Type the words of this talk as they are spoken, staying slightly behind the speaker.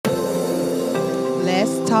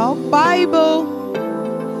Let's Talk Bible.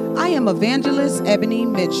 I am Evangelist Ebony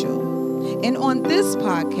Mitchell, and on this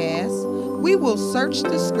podcast, we will search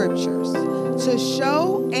the scriptures to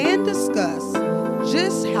show and discuss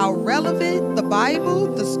just how relevant the Bible,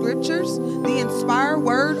 the scriptures, the inspired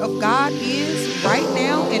word of God is right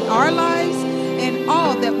now in our lives and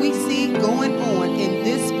all that we see going on in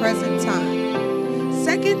this present time.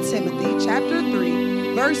 2 Timothy chapter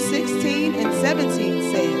 3, verse 16 and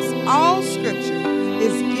 17 says, all scripture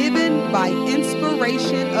is given by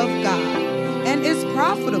inspiration of God and is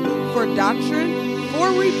profitable for doctrine, for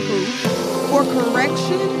reproof, for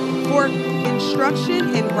correction, for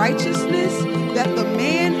instruction in righteousness, that the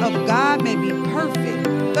man of God may be perfect,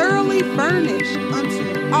 thoroughly furnished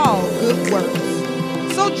unto all good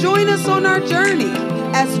works. So join us on our journey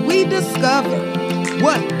as we discover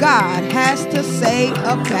what God has to say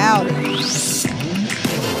about it.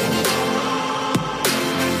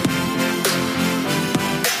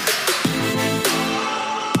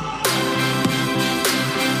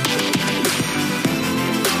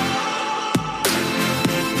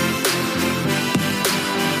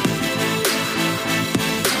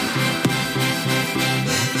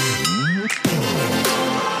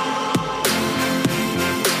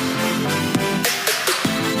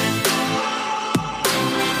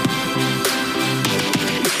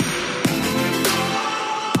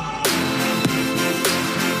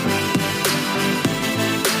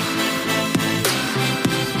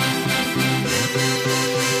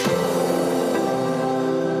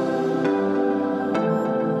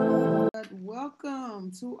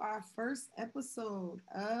 Welcome to our first episode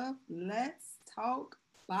of Let's Talk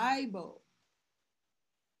Bible.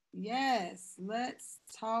 Yes, let's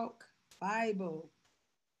talk Bible.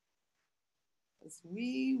 Because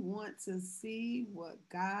we want to see what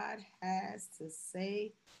God has to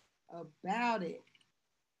say about it.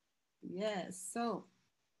 Yes, so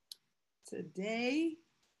today,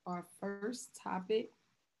 our first topic,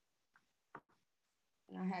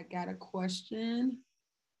 and I had got a question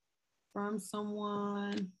from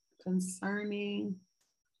someone concerning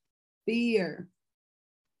fear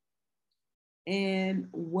and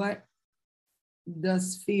what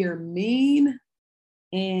does fear mean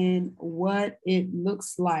and what it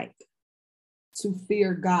looks like to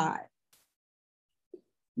fear God.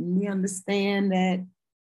 We understand that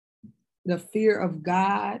the fear of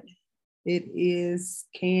God,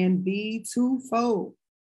 can be twofold.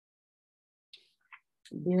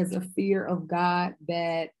 There's a fear of God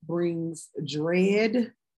that brings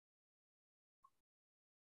dread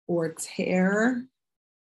or terror.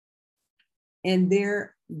 And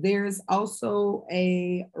there's also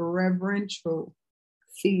a reverential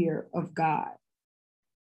fear of God.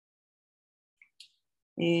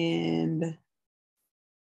 And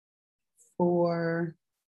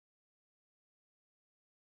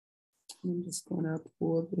I'm just going to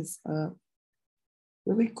pull this up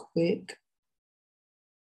really quick.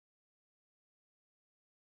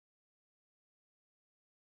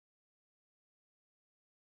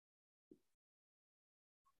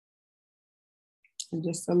 And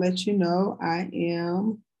just to let you know, I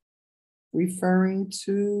am referring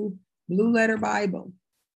to Blue Letter Bible.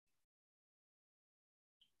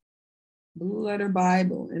 Blue Letter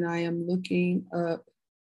Bible, and I am looking up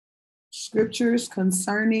scriptures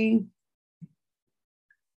concerning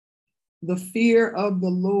the fear of the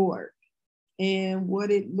Lord and what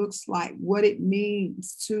it looks like, what it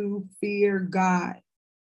means to fear God.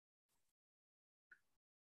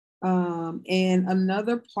 And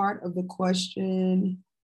another part of the question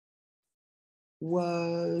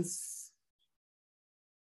was,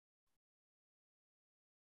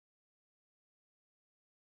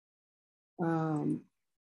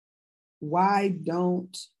 why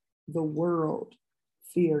don't the world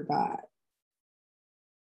fear God?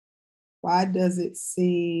 Why does it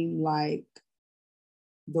seem like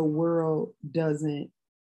the world doesn't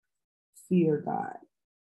fear God?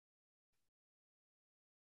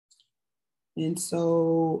 And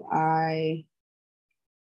so the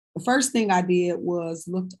first thing I did was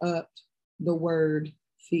looked up the word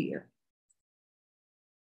fear,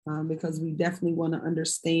 because we definitely want to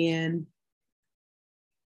understand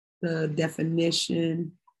the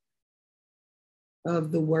definition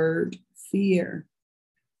of the word fear.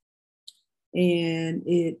 And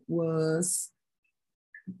it was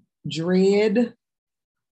dread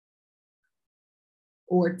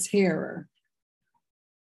or terror,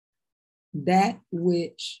 that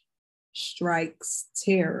which strikes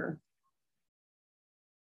terror.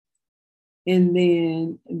 And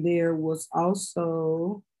then there was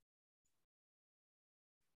also,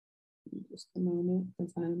 just a moment,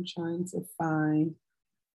 because I'm trying to find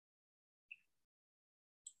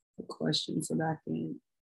question so that I can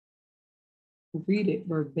read it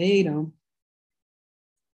verbatim.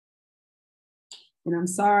 And I'm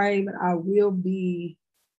sorry, but I will be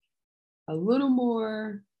a little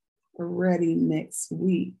more ready next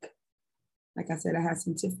week. Like I said, I had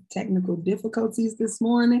some technical difficulties this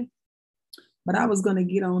morning, but I was going to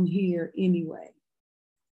get on here anyway.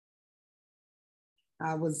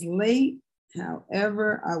 I was late.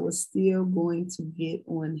 However, I was still going to get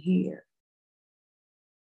on here.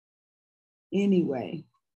 Anyway.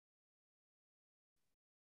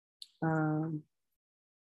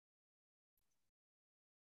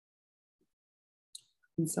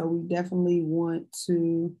 And so we definitely want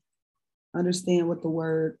to understand what the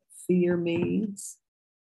word fear means.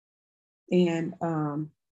 And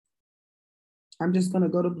I'm just going to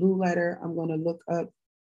go to Blue Letter. I'm going to look up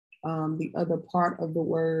the other part of the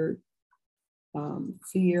word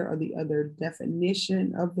fear, or the other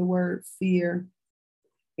definition of the word fear.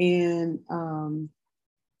 And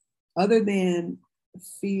other than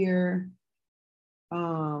fear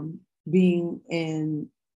being in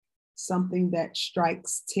something that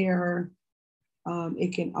strikes terror,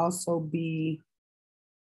 it can also be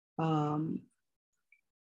a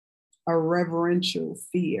reverential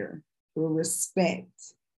fear, or respect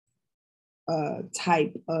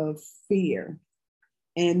type of fear.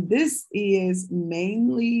 And this is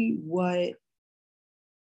mainly what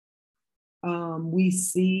we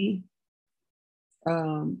see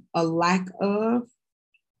a lack of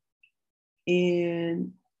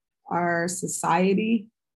in our society,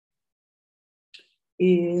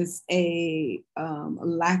 is a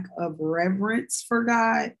lack of reverence for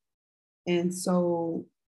God. And so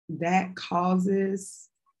that causes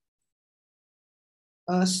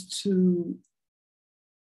us to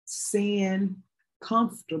sin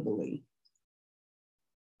comfortably.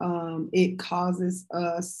 It causes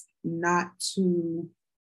us not to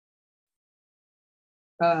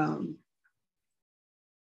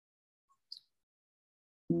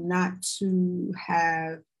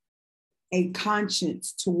have a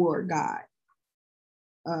conscience toward God.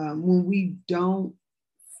 When we don't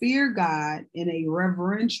fear God in a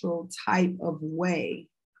reverential type of way,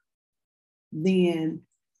 then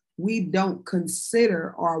we don't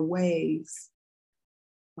consider our ways.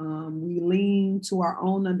 We lean to our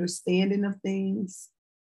own understanding of things.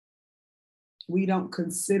 We don't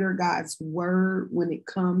consider God's word when it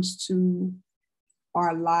comes to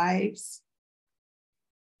our lives.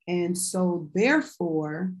 And so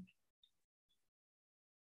therefore,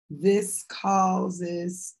 this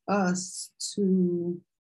causes us to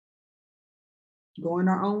go in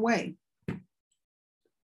our own way.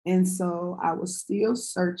 And so I was still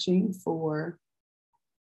searching for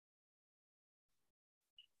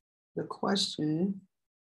the question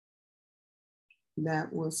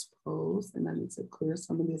that was posed, and I need to clear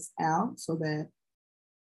some of this out so that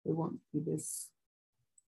it won't be this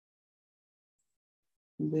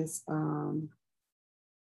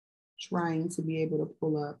trying to be able to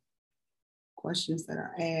pull up questions that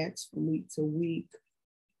are asked from week to week.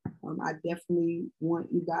 I definitely want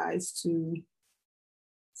you guys to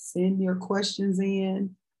send your questions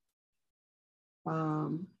in,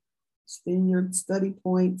 send your study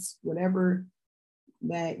points, whatever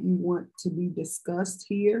that you want to be discussed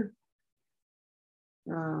here,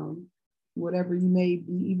 whatever you may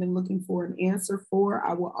be even looking for an answer for.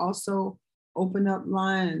 I will also open up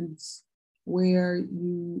lines where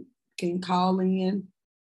you can call in.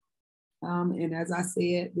 And as I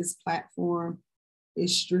said, this platform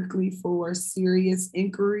is strictly for serious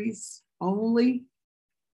inquiries only.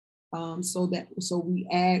 So we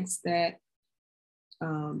ask that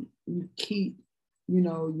you keep,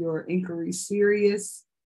 your inquiry serious.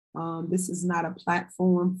 This is not a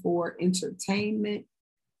platform for entertainment.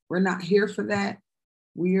 We're not here for that.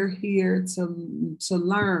 We're here to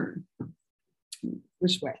learn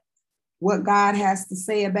which way, what God has to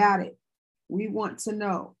say about it. We want to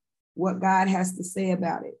know what God has to say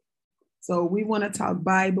about it. So we want to talk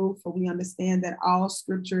Bible, for we understand that all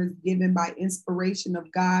scripture is given by inspiration of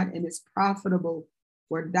God and is profitable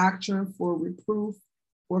for doctrine, for reproof,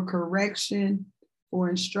 for correction, for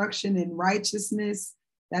instruction in righteousness,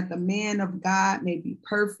 that the man of God may be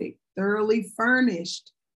perfect, thoroughly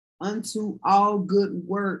furnished unto all good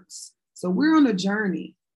works. So we're on a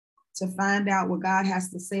journey to find out what God has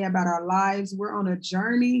to say about our lives. We're on a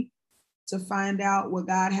journey to find out what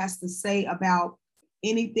God has to say about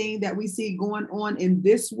anything that we see going on in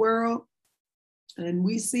this world. And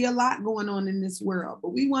we see a lot going on in this world,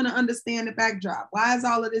 but we want to understand the backdrop. Why is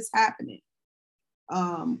all of this happening?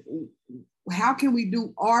 How can we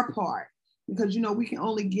do our part? Because, we can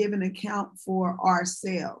only give an account for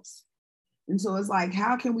ourselves. And so it's like,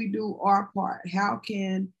 how can we do our part? How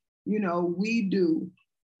can, we do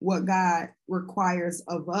what God requires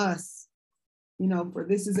of us? For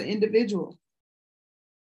this is an individual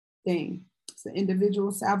thing. It's an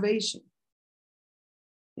individual salvation.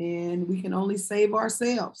 And we can only save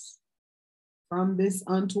ourselves from this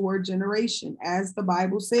untoward generation, as the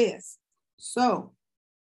Bible says. So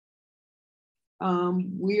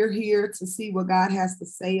we're here to see what God has to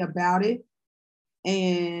say about it.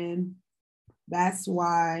 And that's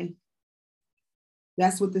what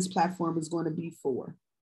this platform is going to be for.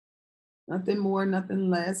 Nothing more, nothing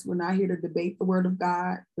less. We're not here to debate the word of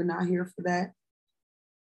God. We're not here for that.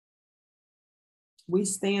 We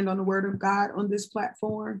stand on the word of God on this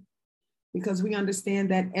platform because we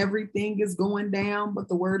understand that everything is going down but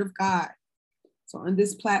the word of God. So on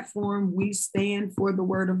this platform, we stand for the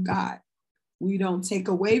word of God. We don't take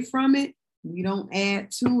away from it. We don't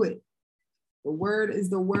add to it. The word is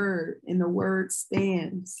the word, and the word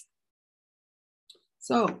stands.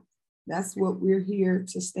 So that's what we're here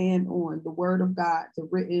to stand on, the word of God, the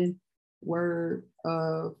written word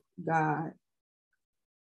of God.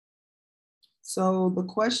 So the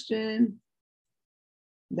question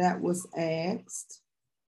that was asked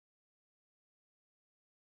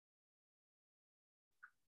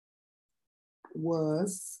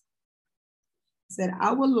said,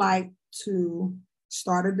 I would like to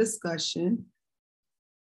start a discussion.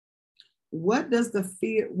 What does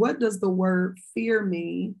the word fear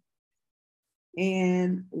mean?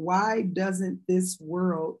 And why doesn't this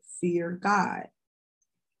world fear God?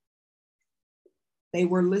 They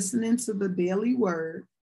were listening to the daily word,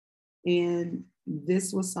 and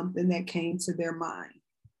this was something that came to their mind.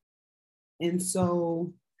 And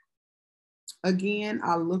so, again,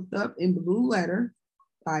 I looked up in Blue Letter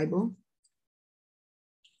Bible,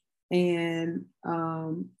 and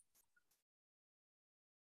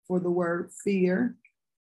for the word fear,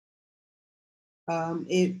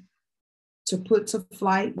 it to put to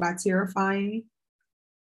flight by terrifying,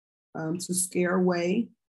 to scare away,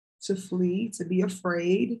 to flee, to be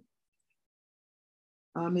afraid.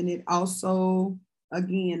 And it also,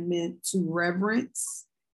 again, meant to reverence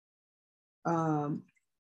and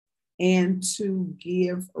to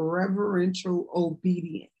give reverential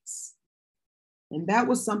obedience. And that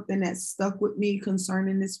was something that stuck with me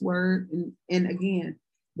concerning this word. And again,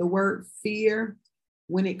 the word fear,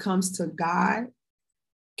 when it comes to God,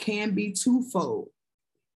 can be twofold.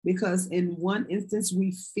 Because in one instance,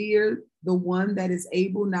 we fear the one that is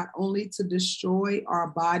able not only to destroy our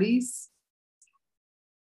bodies,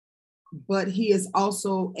 but he is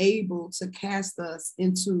also able to cast us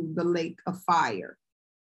into the lake of fire.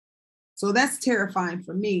 So that's terrifying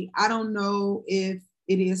for me. I don't know if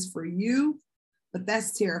it is for you, but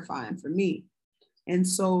that's terrifying for me. And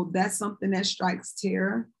so that's something that strikes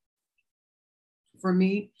terror for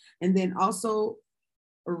me. And then also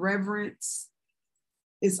reverence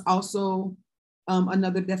is also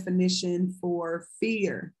another definition for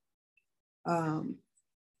fear. A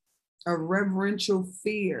reverential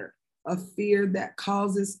fear, a fear that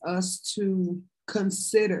causes us to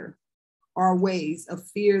consider our ways, a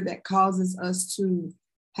fear that causes us to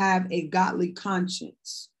have a godly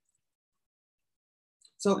conscience.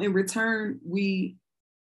 So in return, when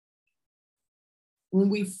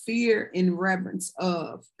we fear in reverence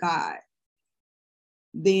of God,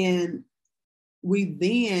 then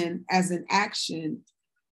we as an action,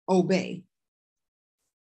 obey.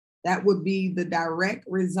 That would be the direct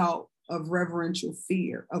result of reverential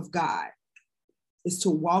fear of God, is to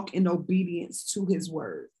walk in obedience to his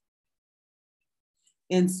word.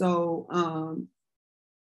 And so,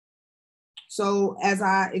 as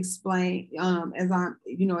I explain, as I'm,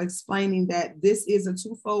 explaining that this is a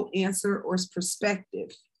twofold answer or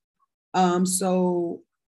perspective. So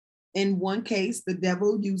in one case, the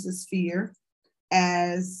devil uses fear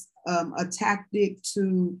as a tactic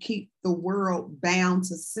to keep the world bound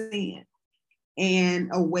to sin and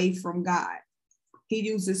away from God. He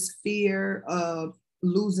uses fear of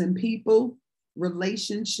losing people,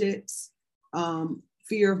 relationships,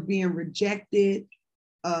 fear of being rejected,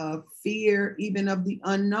 fear even of the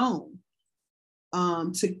unknown,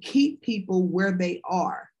 to keep people where they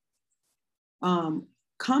are.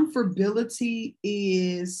 Comfortability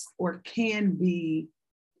is or can be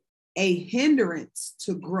a hindrance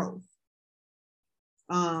to growth.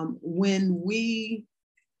 When we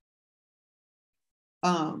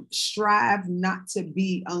strive not to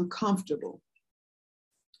be uncomfortable,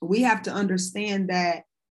 we have to understand that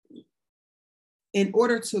in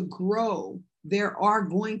order to grow, there are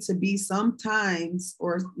going to be sometimes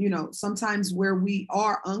where we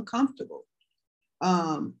are uncomfortable.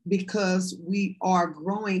 because we are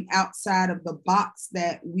growing outside of the box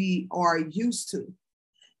that we are used to.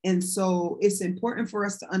 And so it's important for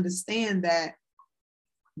us to understand that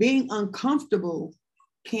being uncomfortable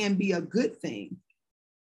can be a good thing.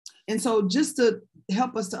 And so just to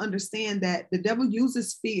help us to understand that the devil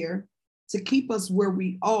uses fear to keep us where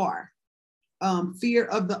we are. Fear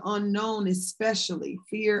of the unknown, especially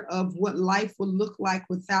fear of what life will look like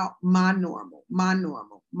without my normal,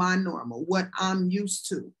 what I'm used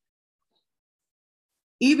to.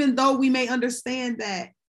 Even though we may understand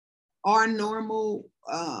that our normal,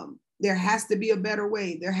 there has to be a better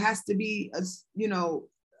way. There has to be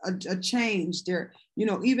a change there.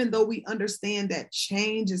 Even though we understand that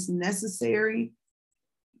change is necessary,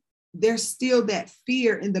 there's still that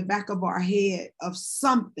fear in the back of our head of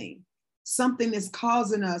something that's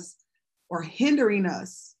causing us or hindering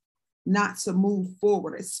us not to move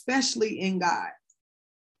forward, especially in God.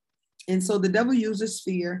 And so the devil uses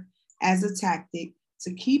fear as a tactic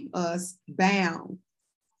to keep us bound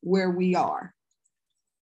where we are.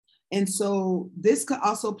 And so this could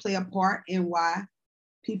also play a part in why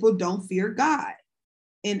people don't fear God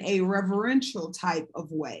in a reverential type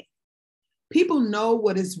of way. People know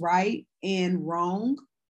what is right and wrong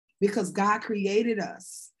because God created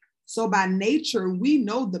us. So by nature, we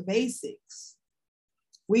know the basics.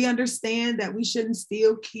 We understand that we shouldn't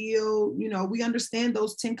steal, kill. We understand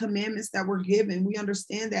those 10 commandments that were given. We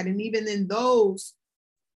understand that. And even in those,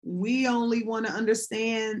 we only want to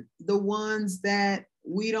understand the ones that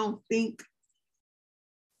we don't think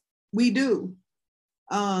we do.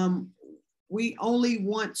 We only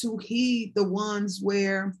want to heed the ones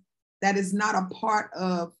where that is not a part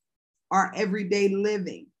of our everyday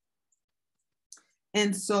living.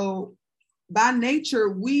 And so by nature,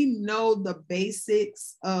 we know the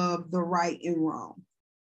basics of the right and wrong.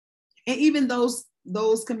 And even those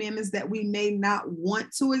commandments that we may not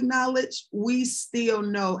want to acknowledge, we still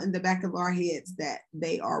know in the back of our heads that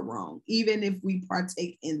they are wrong, even if we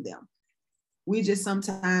partake in them. We just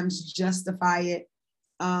sometimes justify it.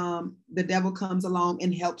 The devil comes along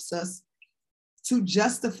and helps us to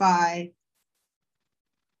justify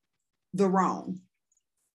the wrong.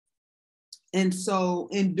 And so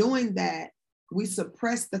in doing that, we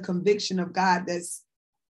suppress the conviction of God that's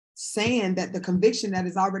saying that the conviction that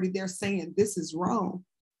is already there saying this is wrong.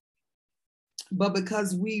 But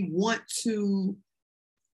because we want to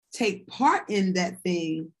take part in that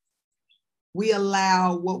thing, we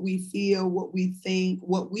allow what we feel, what we think,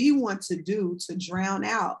 what we want to do to drown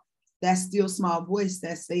out that still small voice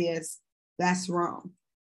that says that's wrong.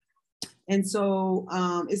 And so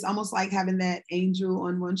it's almost like having that angel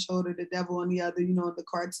on one shoulder, the devil on the other, the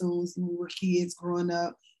cartoons when we were kids growing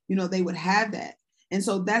up, they would have that. And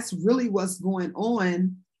so that's really what's going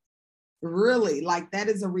on, really. Like that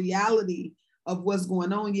is a reality of what's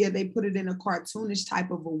going on. Yeah, they put it in a cartoonish type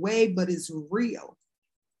of a way, but it's real.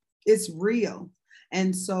 It's real.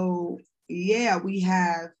 And so, yeah, we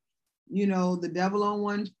have, the devil on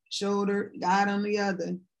one shoulder, God on the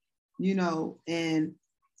other, and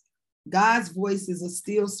God's voice is a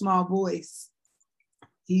still small voice.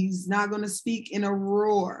 He's not going to speak in a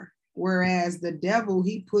roar. Whereas the devil,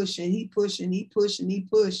 he push and he push and he push and he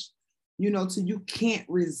push, till you can't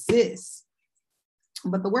resist.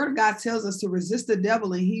 But the word of God tells us to resist the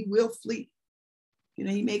devil and he will flee.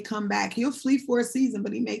 He may come back. He'll flee for a season,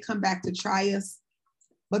 but he may come back to try us.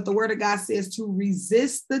 But the word of God says to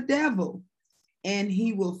resist the devil and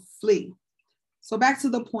he will flee. So back to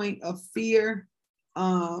the point of fear.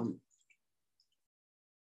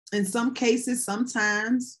 In some cases,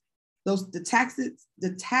 sometimes the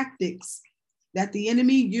tactics that the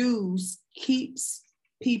enemy use keeps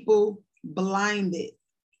people blinded.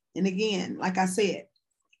 And again, like I said,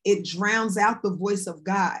 it drowns out the voice of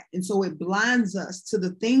God. And so it blinds us to the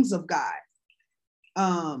things of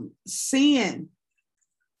God. Sin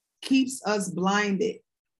keeps us blinded.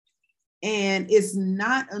 And it's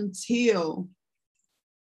not until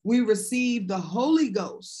we receive the Holy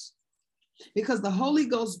Ghost, because the Holy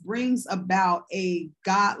Ghost brings about a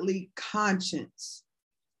godly conscience.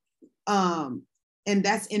 And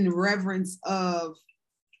that's in reverence of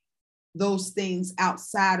those things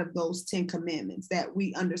outside of those 10 commandments that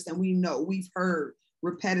we understand, we know, we've heard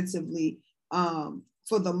repetitively,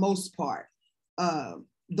 for the most part,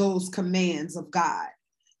 those commands of God.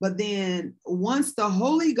 But then once the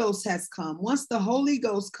Holy Ghost has come, once the Holy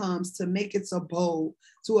Ghost comes to make its abode,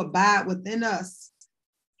 to abide within us,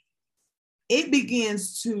 it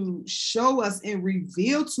begins to show us and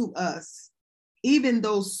reveal to us even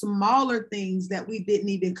those smaller things that we didn't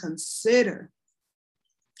even consider.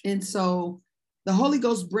 And so the Holy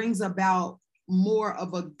Ghost brings about more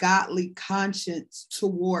of a godly conscience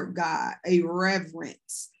toward God, a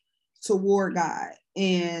reverence toward God.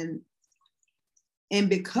 And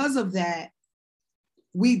because of that,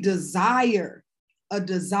 we get a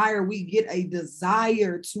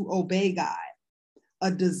desire to obey God,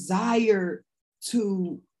 a desire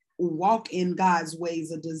to walk in God's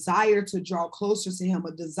ways, a desire to draw closer to him,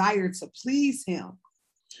 a desire to please him.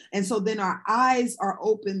 And so then our eyes are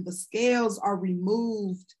open, the scales are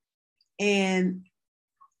removed, and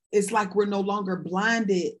it's like we're no longer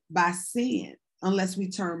blinded by sin unless we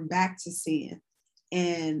turn back to sin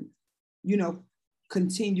and,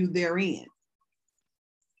 continue therein.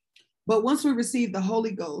 But once we receive the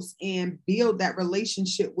Holy Ghost and build that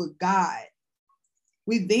relationship with God,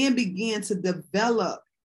 we then begin to develop,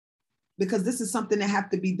 because this is something that has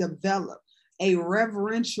to be developed, a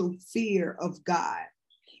reverential fear of God.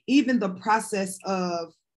 Even the process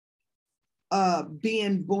of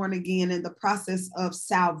being born again and the process of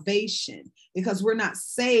salvation, because we're not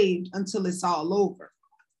saved until it's all over.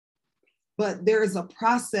 But there is a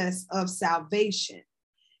process of salvation,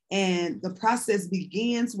 and the process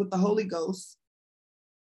begins with the Holy Ghost,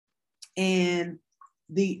 and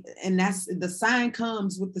that's the sign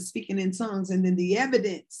comes with the speaking in tongues, and then the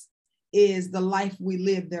evidence is the life we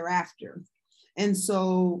live thereafter. And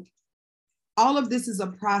so all of this is a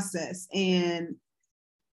process, and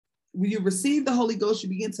when you receive the Holy Ghost, you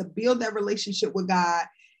begin to build that relationship with God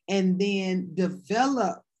and then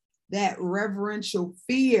develop that reverential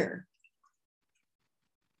fear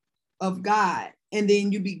of God. And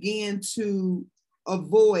then you begin to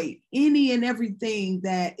avoid any and everything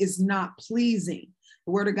that is not pleasing.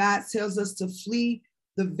 The Word of God tells us to flee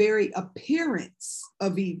the very appearance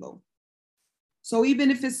of evil. So even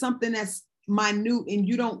if it's something that's minute and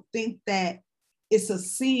you don't think that it's a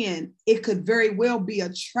sin, it could very well be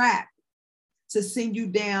a trap to send you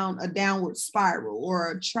down a downward spiral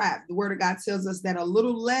or a trap. The Word of God tells us that a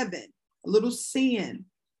little leaven, a little sin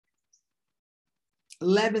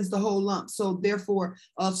leavens the whole lump. So therefore,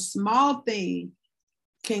 a small thing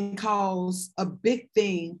can cause a big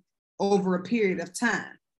thing over a period of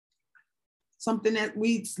time. Something that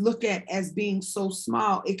we look at as being so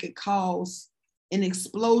small, it could cause an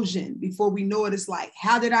explosion. Before we know it, it's like,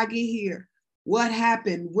 how did I get here? What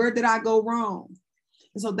happened? Where did I go wrong?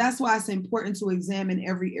 And so that's why it's important to examine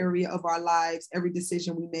every area of our lives, every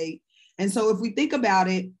decision we make. And so if we think about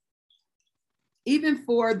it, even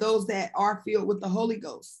for those that are filled with the Holy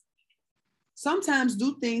Ghost, sometimes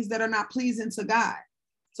do things that are not pleasing to God.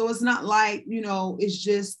 So it's not like, it's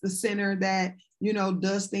just the sinner that,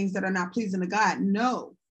 does things that are not pleasing to God.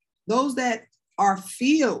 No, those that are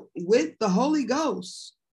filled with the Holy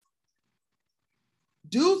Ghost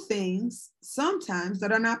do things sometimes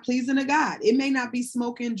that are not pleasing to God. It may not be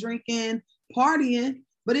smoking, drinking, partying,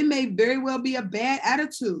 but it may very well be a bad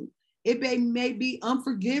attitude. It may be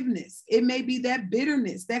unforgiveness. It may be that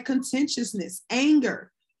bitterness, that contentiousness,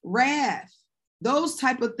 anger, wrath, those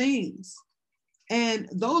type of things. And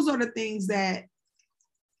those are the things that,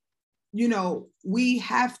 we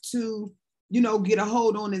have to, get a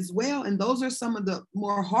hold on as well. And those are some of the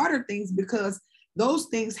more harder things, because those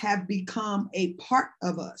things have become a part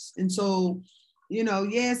of us. And so,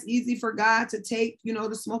 it's easy for God to take,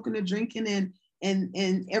 the smoking, the drinking,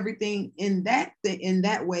 and everything in that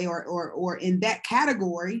way or in that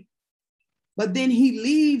category, but then he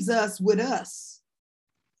leaves us with us.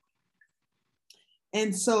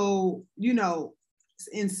 And so,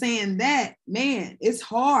 in saying that, man, it's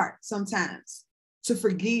hard sometimes to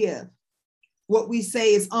forgive what we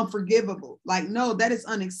say is unforgivable. Like, no, that is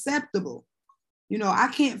unacceptable. I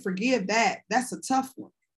can't forgive that. That's a tough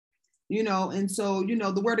one. And so,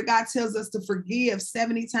 the Word of God tells us to forgive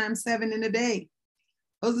 70 times 7 in a day.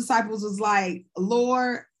 Those disciples was like,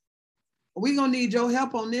 Lord, we're going to need your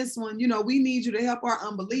help on this one. We need you to help our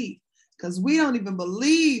unbelief, because we don't even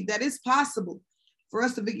believe that it's possible for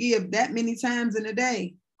us to forgive that many times in a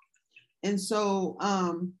day. And so,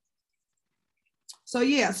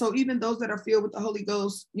 so even those that are filled with the Holy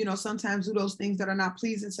Ghost, sometimes do those things that are not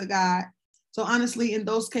pleasing to God. So honestly, in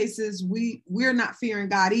those cases, we're not fearing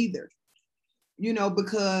God either,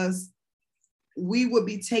 because we would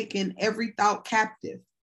be taking every thought captive.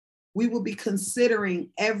 We will be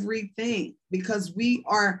considering everything, because we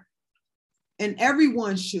are, and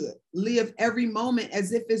everyone should live every moment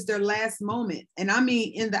as if it's their last moment. And I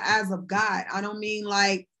mean, in the eyes of God, I don't mean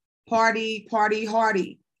like party,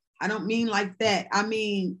 hardy. I don't mean like that. I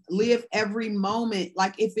mean, live every moment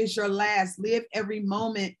like if it's your last. Live every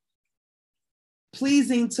moment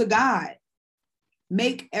pleasing to God.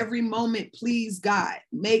 Make every moment please God.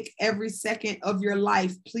 Make every second of your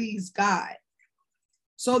life please God.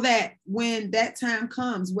 so that when that time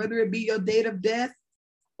comes, whether it be your date of death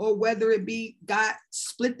or whether it be God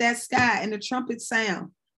split that sky and the trumpet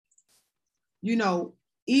sound, you know,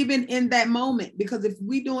 even in that moment, because if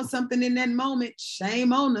we doing something in that moment,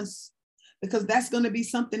 shame on us, because that's going to be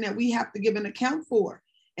something that we have to give an account for,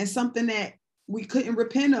 and something that we couldn't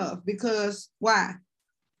repent of. Because why?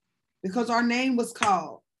 Because our name was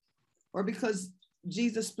called, or because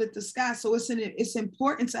Jesus split the sky. So it's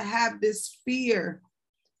important to have this fear,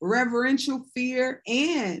 reverential fear,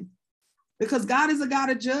 and because God is a God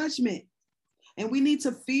of judgment. And we need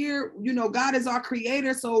to fear, you know, God is our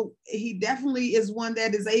creator. So he definitely is one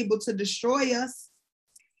that is able to destroy us,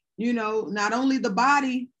 you know, not only the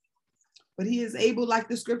body, but he is able, like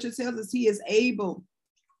the scripture tells us, he is able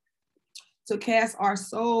to cast our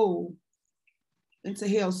soul into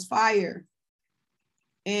hell's fire.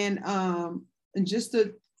 And just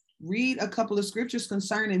to read a couple of scriptures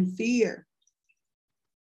concerning fear.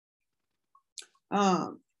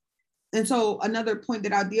 And so another point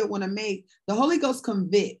that I did want to make, the Holy Ghost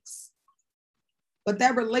convicts, but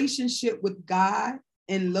that relationship with God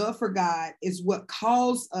and love for God is what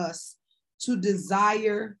calls us to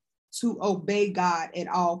desire to obey God at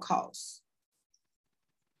all costs.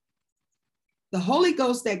 The Holy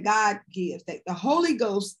Ghost that God gives, that the Holy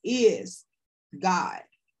Ghost is God.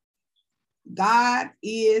 God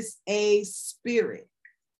is a spirit.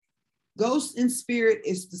 Ghost and spirit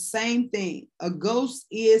is the same thing. A ghost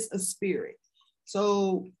is a spirit.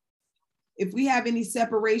 So if we have any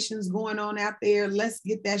separations going on out there, let's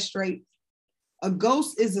get that straight. A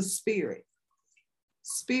ghost is a spirit.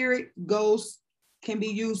 Spirit, ghost can be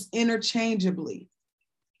used interchangeably.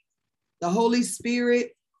 The Holy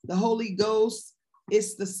Spirit, the Holy Ghost,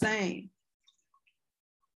 it's the same.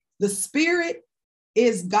 The spirit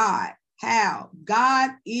is God. How?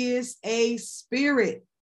 God is a spirit.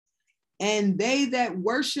 And they that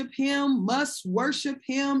worship him must worship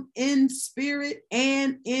him in spirit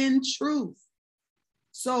and in truth.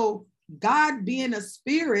 So God being a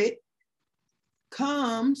spirit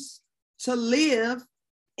comes to live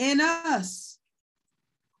in us.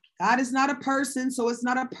 God is not a person, so it's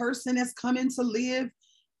not a person that's coming to live.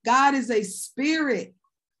 God is a spirit.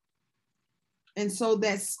 And so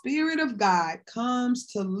that spirit of God comes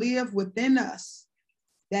to live within us.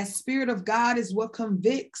 That spirit of God is what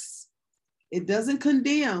convicts. It doesn't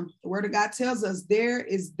condemn. The word of God tells us there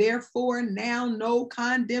is therefore now no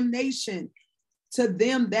condemnation to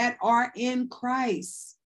them that are in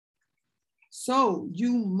Christ. So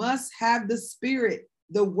you must have the spirit.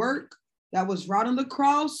 The work that was wrought on the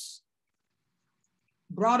cross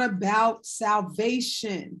brought about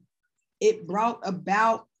salvation. It brought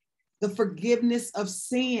about the forgiveness of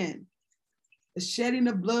sin. The shedding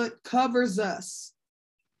of blood covers us.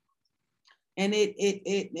 And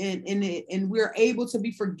we're able to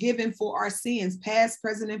be forgiven for our sins, past,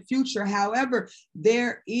 present, and future. However,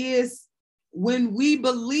 there is, when we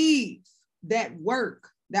believe that work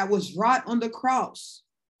that was wrought on the cross,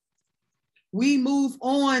 we move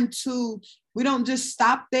on to, we don't just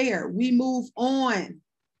stop there. We move on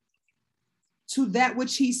to that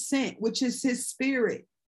which he sent, which is his spirit.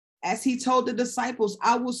 As he told the disciples,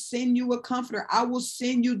 I will send you a comforter. I will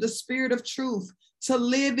send you the spirit of truth to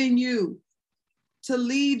live in you, to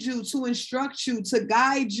lead you, to instruct you, to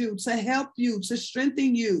guide you, to help you, to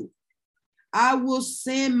strengthen you. I will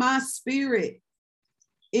send my spirit.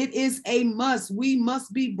 It is a must. We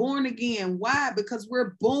must be born again. Why? Because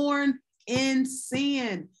we're born in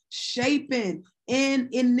sin, shapen in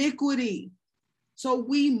iniquity. So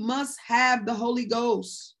we must have the Holy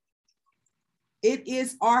Ghost. It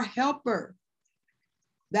is our helper.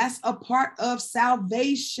 That's a part of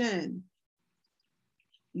salvation.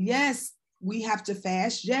 Yes, we have to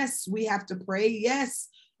fast. Yes, we have to pray. Yes,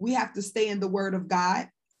 we have to stay in the word of God.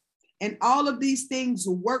 And all of these things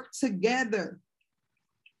work together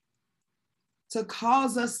to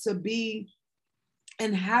cause us to be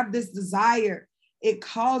and have this desire. It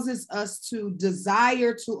causes us to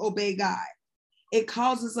desire to obey God. It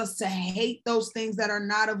causes us to hate those things that are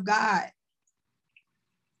not of God.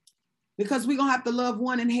 Because we're going to have to love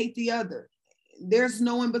one and hate the other. There's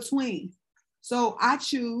no in between. So I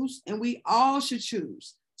choose, and we all should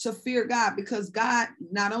choose, to fear God, because God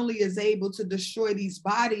not only is able to destroy these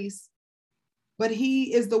bodies, but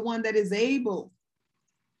he is the one that is able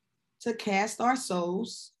to cast our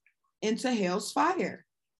souls into hell's fire.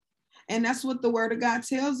 And that's what the word of God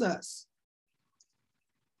tells us.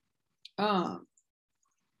 Let's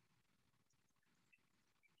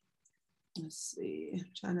see, I'm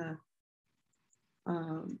trying to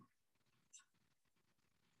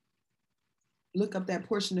look up that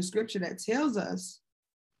portion of scripture that tells us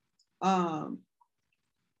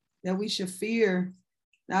that we should fear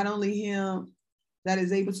not only him that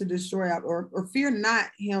is able to destroy or fear not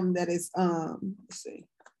him that is, let's see,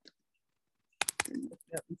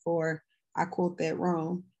 before I quote that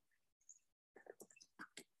wrong.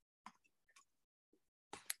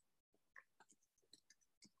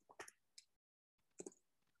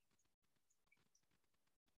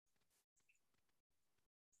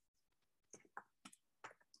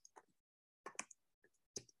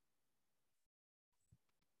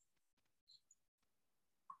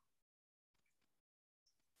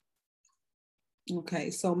 Okay,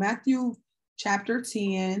 so Matthew chapter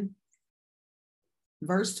 10,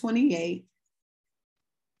 verse 28.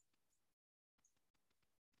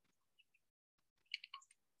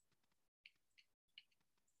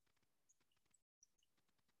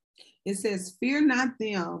 It says, fear not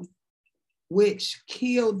them which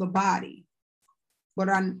kill the body, but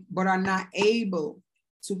are not able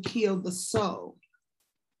to kill the soul,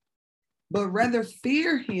 but rather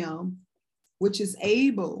fear him which is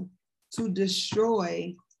able to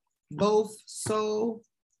destroy both soul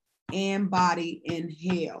and body in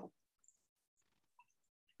hell.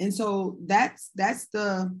 And so that's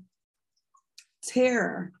the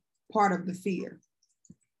terror part of the fear.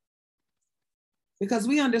 Because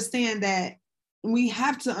we understand that we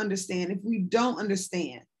have to understand. If we don't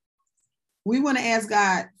understand, we want to ask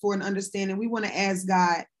God for an understanding. We want to ask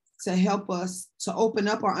God to help us to open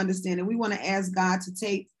up our understanding. We want to ask God to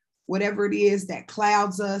take whatever it is that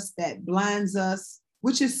clouds us, that blinds us,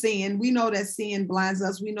 which is sin. We know that sin blinds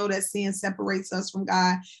us. We know that sin separates us from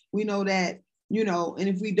God. We know that, and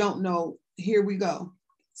if we don't know, here we go.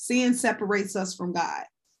 Sin separates us from God.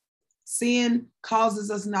 Sin causes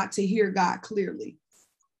us not to hear God clearly.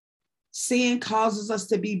 Sin causes us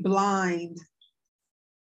to be blind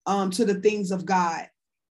to the things of God.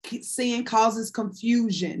 Sin causes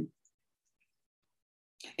confusion.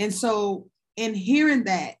 And so in hearing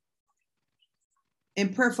that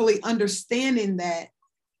and prayerfully understanding that,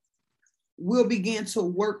 we'll begin to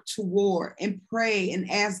work toward and pray and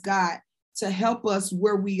ask God to help us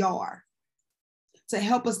where we are, to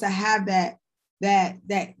help us to have that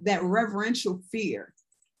reverential fear.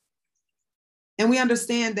 And we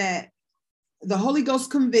understand that the Holy Ghost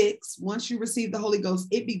convicts. Once you receive the Holy Ghost,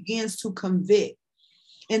 it begins to convict.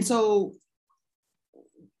 And so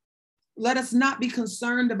let us not be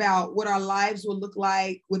concerned about what our lives will look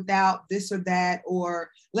like without this or that, or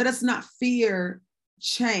let us not fear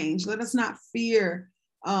change. Let us not fear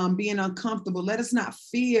being uncomfortable. Let us not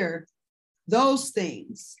fear those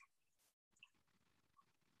things.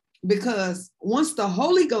 Because once the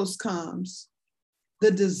Holy Ghost comes,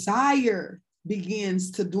 the desire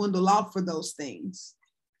begins to dwindle off for those things.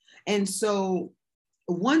 And so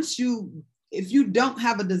if you don't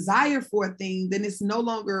have a desire for a thing, then it's no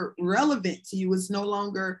longer relevant to you. It's no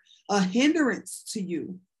longer a hindrance to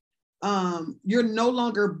you. You're no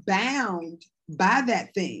longer bound by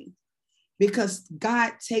that thing because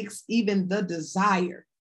God takes even the desire.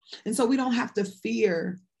 And so we don't have to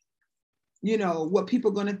fear, what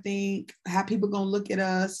people are going to think, how people are going to look at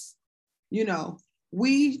us,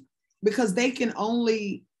 because they can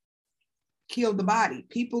only kill the body.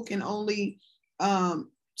 People can only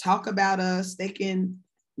talk about us. They can,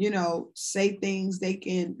 say things. They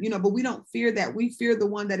can, but we don't fear that. We fear the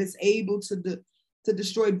one that is able to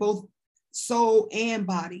destroy both soul and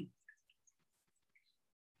body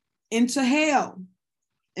into hell.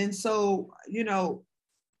 And so,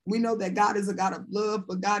 we know that God is a God of love,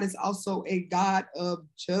 but God is also a God of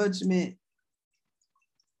judgment.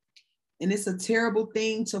 And it's a terrible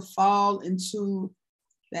thing to fall into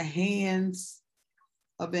the hands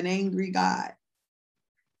of an angry God.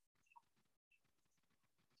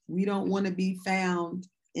 We don't want to be found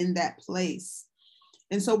in that place.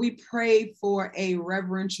 And so we pray for a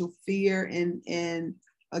reverential fear. And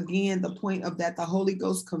again, the point of that, the Holy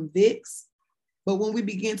Ghost convicts. But when we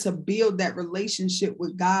begin to build that relationship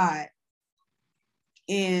with God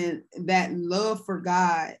and that love for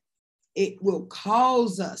God, it will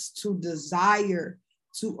cause us to desire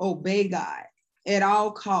to obey God at all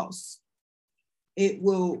costs. It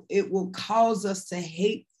will cause us to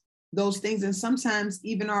hate those things, and sometimes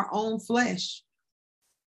even our own flesh,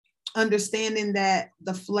 understanding that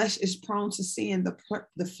the flesh is prone to sin,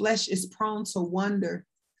 the flesh is prone to wonder.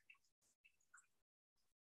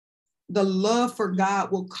 The love for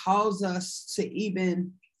God will cause us to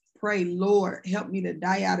even pray, Lord, help me to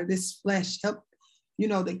die out of this flesh. Help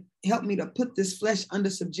me to put this flesh under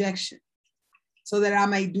subjection so that I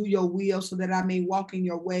may do your will, so that I may walk in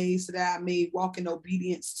your ways, so that I may walk in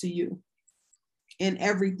obedience to you in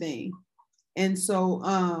everything. And so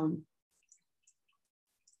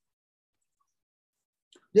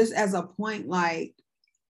just as a point, like,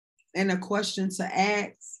 and a question to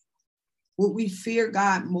ask, would we fear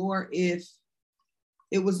God more if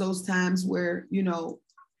it was those times where, you know,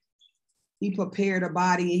 he prepared a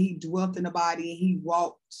body and he dwelt in a body and he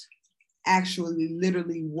walked, actually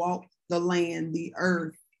literally walked the land, the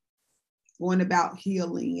earth, going about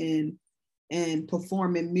healing and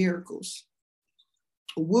performing miracles?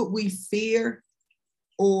 Would we fear,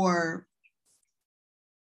 or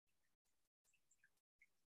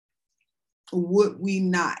would we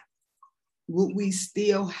not? Would we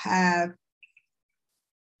still have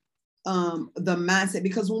the mindset?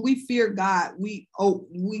 Because when we fear God, we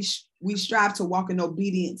strive to walk in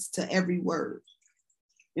obedience to every word.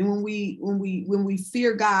 And when we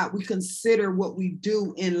fear God, we consider what we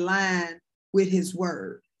do in line with his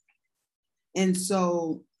word. And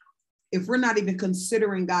so if we're not even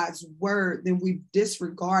considering God's word, then we're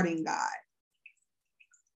disregarding God.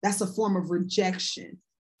 That's a form of rejection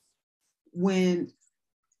when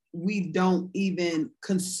we don't even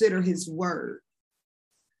consider his word.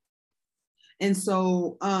 And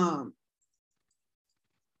so a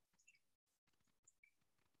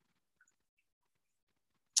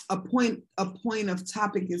point of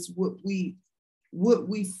topic is, would we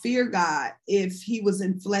fear God if he was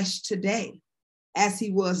in flesh today as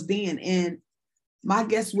he was then? And my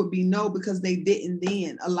guess would be no, because they didn't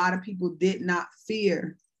then. A lot of people did not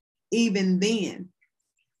fear even then.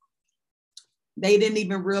 They didn't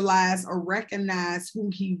even realize or recognize who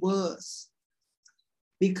he was,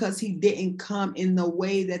 because he didn't come in the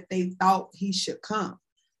way that they thought he should come.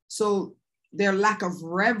 So their lack of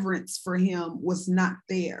reverence for him was not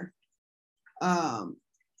there,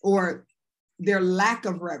 or their lack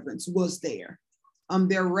of reverence was there.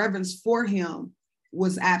 Their reverence for him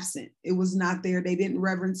was absent. It was not there. They didn't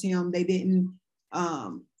reverence him. They didn't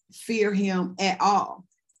fear him at all.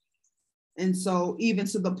 And so even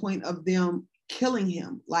to the point of them killing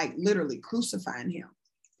him, like literally crucifying him.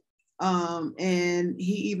 And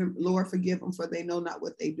he even, Lord, forgive them, for they know not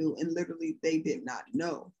what they do. And literally they did not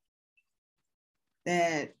know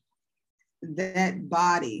that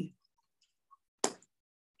body,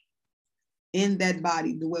 in that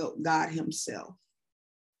body dwelt God himself.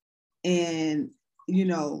 And, you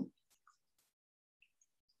know,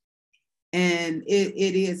 and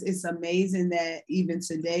it's amazing that even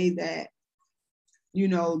today that, you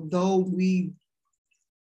know, though we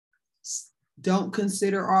don't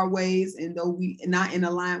consider our ways, and though we not in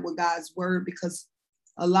line with God's word, because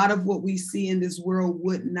a lot of what we see in this world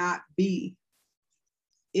would not be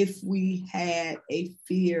if we had a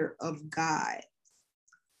fear of God.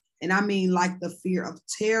 And I mean like the fear of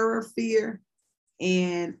terror fear,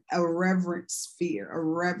 and a reverence fear, a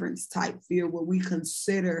reverence type fear, where we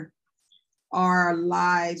consider our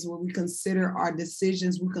lives, where we consider our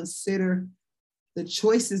decisions, we consider the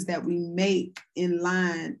choices that we make in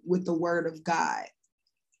line with the word of God.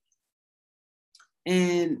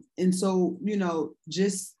 And so, you know,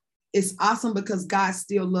 just, it's awesome because God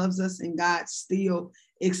still loves us and God still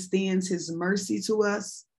extends his mercy to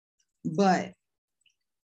us. But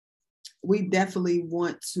we definitely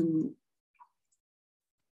want to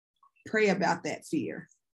pray about that fear.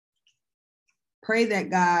 Pray that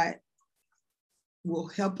God will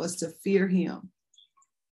help us to fear him,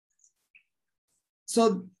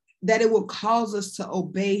 so that it will cause us to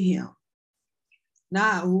obey him.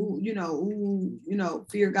 Not,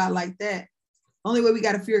 fear God like that. Only way we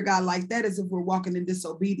got to fear God like that is if we're walking in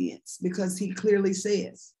disobedience, because he clearly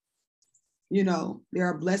says, you know, there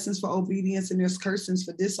are blessings for obedience and there's cursings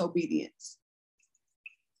for disobedience.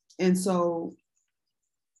 And so,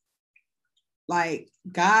 like,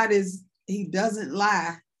 God he doesn't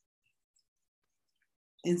lie.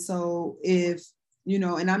 And so if, you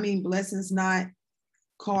know, and I mean blessings, not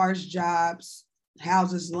cars, jobs,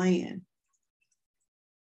 houses, land.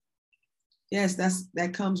 Yes,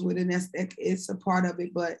 that comes with it. It's a part of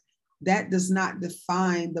it, but that does not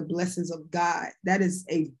define the blessings of God. That is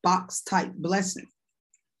a box type blessing.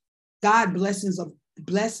 God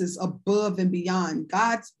blesses above and beyond.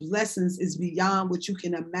 God's blessings is beyond what you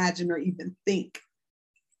can imagine or even think.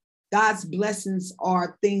 God's blessings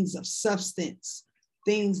are things of substance,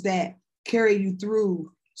 things that carry you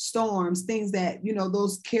through storms, things that, you know,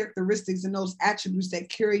 those characteristics and those attributes that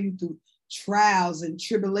carry you through trials and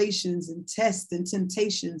tribulations and tests and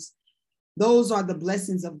temptations. Those are the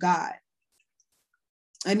blessings of God.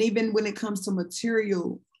 And even when it comes to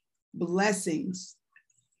material blessings,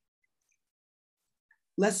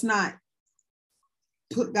 let's not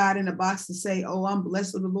put God in a box to say, oh, I'm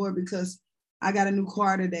blessed with the Lord because I got a new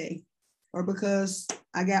car today, or because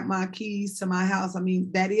I got my keys to my house. I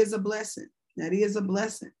mean, that is a blessing. That is a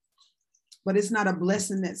blessing. But it's not a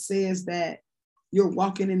blessing that says that you're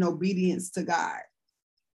walking in obedience to God.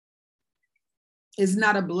 It's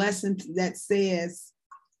not a blessing that says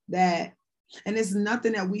that, and it's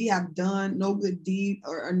nothing that we have done, no good deed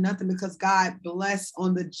or nothing, because God bless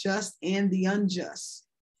on the just and the unjust.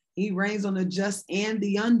 He reigns on the just and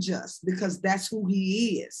the unjust because that's who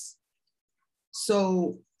he is.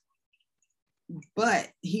 So, but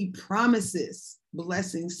he promises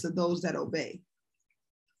blessings to those that obey,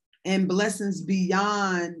 and blessings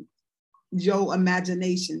beyond your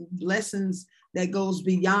imagination, blessings that goes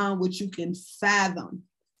beyond what you can fathom.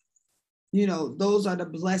 You know, those are the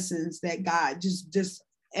blessings that God just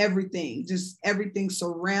everything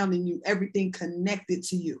surrounding you, everything connected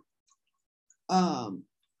to you,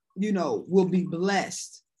 you know, will be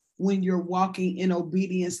blessed when you're walking in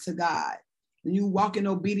obedience to God. When you walk in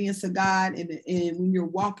obedience to God, and when you're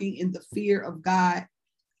walking in the fear of God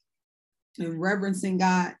and reverencing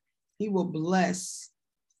God, he will bless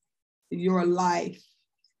your life.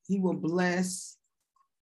 He will bless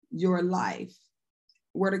your life.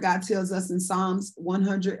 Word of God tells us in Psalms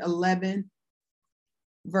 111,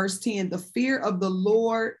 verse 10, the fear of the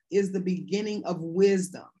Lord is the beginning of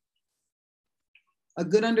wisdom. A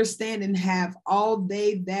good understanding have all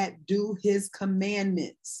they that do his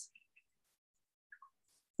commandments.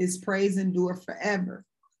 His praise endure forever.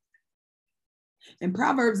 And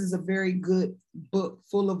Proverbs is a very good book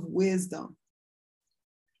full of wisdom.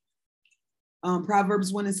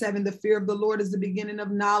 Proverbs 1:7, the fear of the Lord is the beginning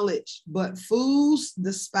of knowledge, but fools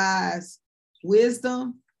despise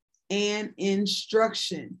wisdom and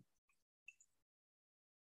instruction.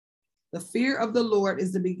 The fear of the Lord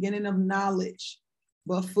is the beginning of knowledge,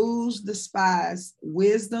 but fools despise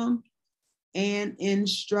wisdom and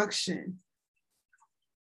instruction.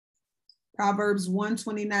 Proverbs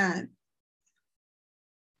 1:29.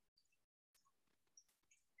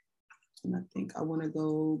 And I think I want to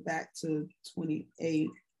go back to 28.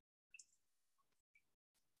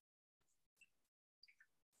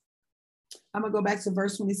 I'm going to go back to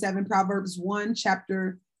verse 27, Proverbs 1,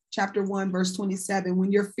 chapter 1, verse 27.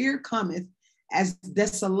 When your fear cometh as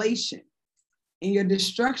desolation, and your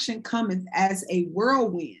destruction cometh as a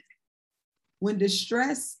whirlwind, when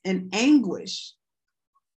distress and anguish.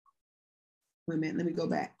 Wait a minute, let me go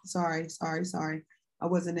back. Sorry. I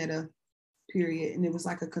wasn't at a period, and it was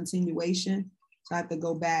like a continuation. So I have to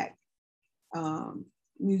go back.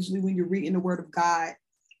 Usually when you're reading the word of God,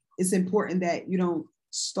 it's important that you don't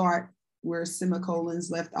start where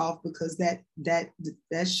semicolons left off, because that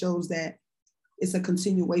shows that it's a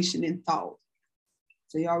continuation in thought.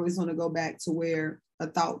 So you always want to go back to where a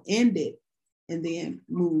thought ended and then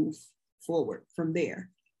move forward from there.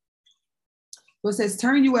 So it says,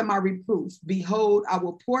 turn you at my reproof. Behold, I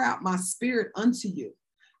will pour out my spirit unto you.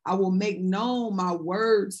 I will make known my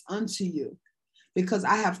words unto you, because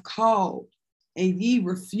I have called and ye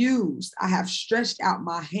refused. I have stretched out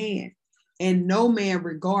my hand and no man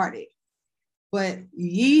regarded. But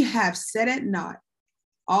ye have set at naught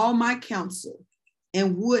all my counsel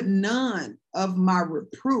and would none of my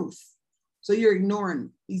reproof. So you're ignoring me.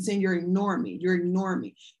 He's saying you're ignoring me. You're ignoring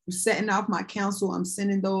me. You're setting off my counsel. I'm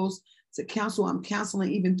sending those to counsel. I'm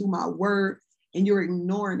counseling even through my word, and you're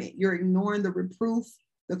ignoring it. You're ignoring the reproof,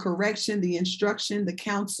 the correction, the instruction, the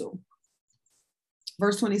counsel.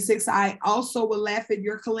 Verse 26, I also will laugh at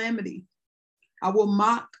your calamity. I will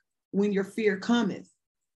mock when your fear cometh.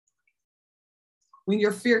 When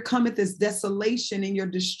your fear cometh as desolation, and your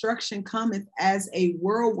destruction cometh as a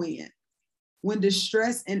whirlwind. When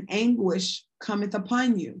distress and anguish cometh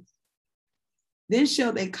upon you. Then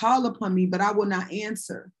shall they call upon me, but I will not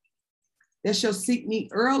answer. They shall seek me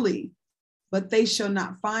early, but they shall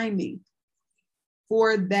not find me.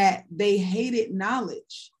 For that they hated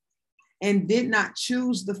knowledge and did not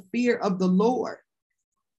choose the fear of the Lord.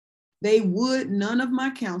 They would none of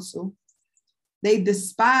my counsel. They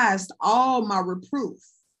despised all my reproof.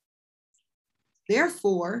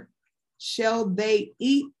 Therefore shall they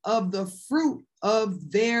eat of the fruit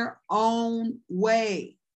of their own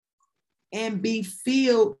way and be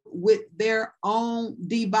filled with their own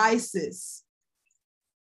devices.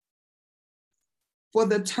 For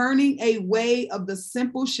the turning away of the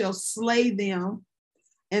simple shall slay them,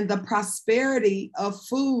 and the prosperity of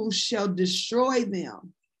fools shall destroy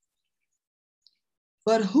them.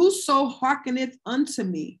 But whoso hearkeneth unto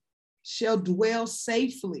me shall dwell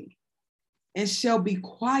safely, and shall be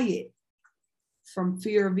quiet from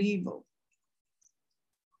fear of evil.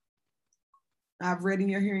 I've read in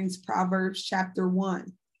your hearings Proverbs chapter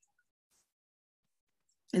 1.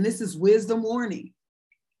 And this is wisdom warning.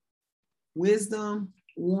 Wisdom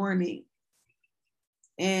warning.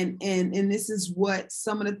 And this is what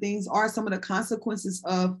some of the things are, some of the consequences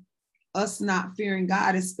of us not fearing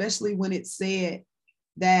God, especially when it said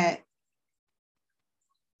that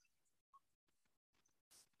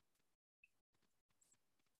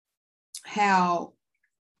how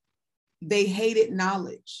they hated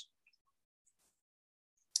knowledge.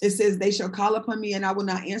 It says, they shall call upon me and I will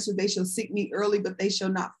not answer. They shall seek me early, but they shall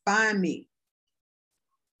not find me.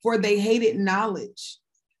 For they hated knowledge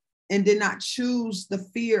and did not choose the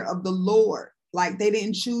fear of the Lord. Like they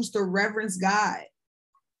didn't choose to reverence God.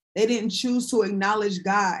 They didn't choose to acknowledge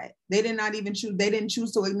God. They didn't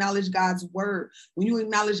choose to acknowledge God's word. When you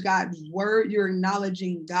acknowledge God's word, you're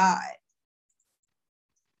acknowledging God.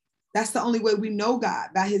 That's the only way we know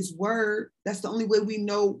God, by his word. That's the only way we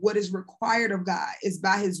know what is required of God, is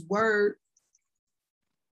by his word.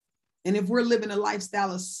 And if we're living a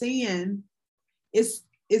lifestyle of sin, it's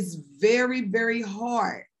very, very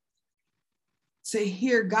hard to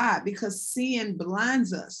hear God, because sin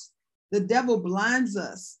blinds us. The devil blinds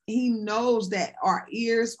us. He knows that our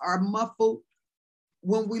ears are muffled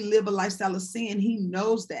when we live a lifestyle of sin. He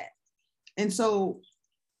knows that. And so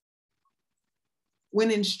when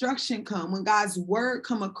instruction come, when God's word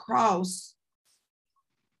come across,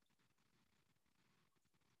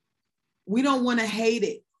 we don't want to hate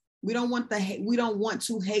it. We don't want to hate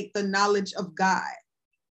the knowledge of God.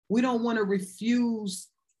 We don't want to refuse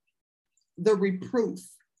the reproof,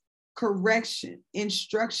 correction,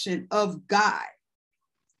 instruction of God.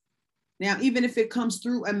 Now, even if it comes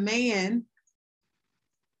through a man,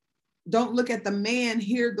 don't look at the man,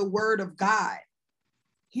 hear the word of God.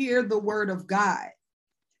 Hear the word of God.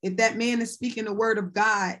 If that man is speaking the word of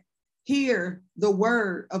God, hear the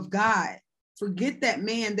word of God. Forget that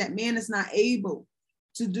man. That man is not able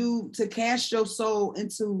to cast your soul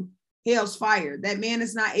into hell's fire. That man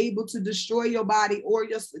is not able to destroy your body, or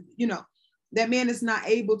that man is not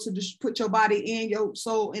able to just put your body and your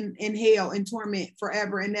soul in hell and torment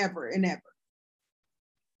forever and ever and ever.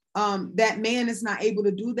 That man is not able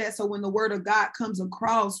to do that. So when the word of God comes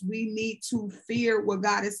across, we need to fear what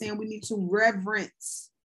God is saying. We need to reverence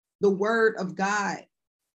the word of God,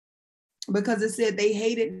 because it said they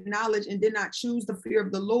hated knowledge and did not choose the fear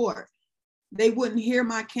of the Lord. They wouldn't hear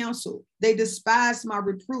my counsel. They despised my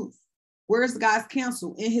reproof. Where's God's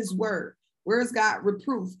counsel? In his word. Where's God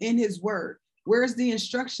reproof? In his word. Where's the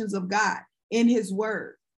instructions of God? In his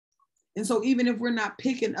word. And so even if we're not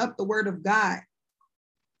picking up the word of God,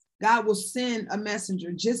 God will send a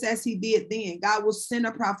messenger, just as he did then. God will send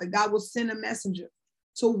a prophet. God will send a messenger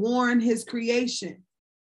to warn his creation,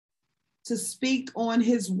 to speak on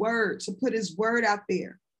his word, to put his word out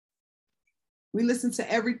there. We listen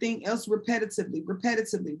to everything else repetitively.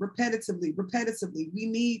 We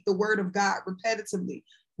need the word of God repetitively,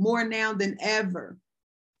 more now than ever,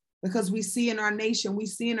 because we see in our nation, we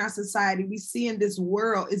see in our society, we see in this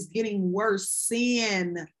world, it's getting worse.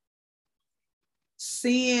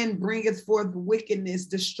 Sin bringeth forth wickedness,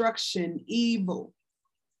 destruction, evil.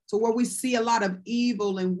 So where we see a lot of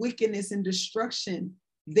evil and wickedness and destruction,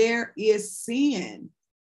 there is sin.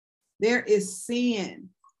 There is sin.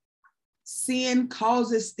 Sin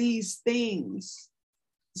causes these things.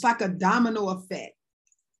 It's like a domino effect.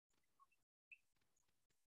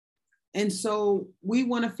 And so we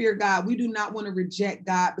want to fear God. We do not want to reject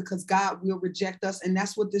God, because God will reject us. And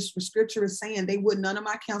that's what this scripture is saying. They would none of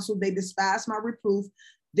my counsel. They despise my reproof.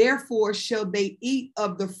 Therefore shall they eat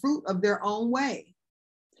of the fruit of their own way.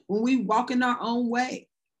 When we walk in our own way,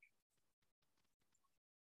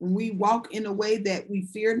 when we walk in a way that we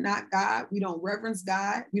fear not God, we don't reverence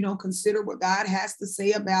God, we don't consider what God has to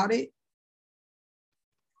say about it,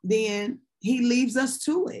 then he leaves us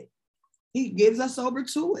to it. He gives us over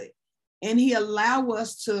to it. And he allow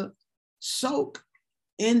us to soak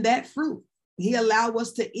in that fruit. He allow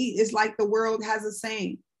us to eat. It's like the world has a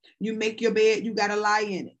saying, you make your bed, you got to lie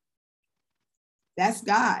in it. That's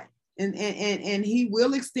God. And he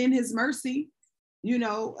will extend his mercy,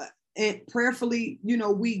 and prayerfully,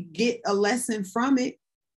 we get a lesson from it,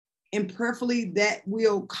 and prayerfully that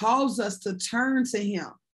will cause us to turn to him.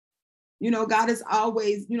 God is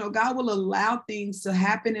always, God will allow things to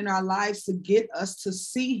happen in our lives to get us to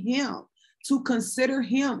see him, to consider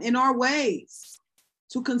him in our ways,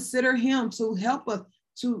 to consider him, to help us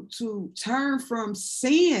to turn from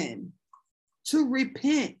sin, to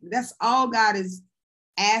repent. That's all God is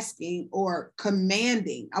asking or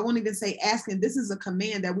commanding. I won't even say asking. This is a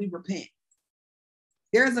command that we repent.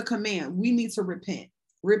 There is a command. We need to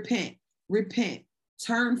repent,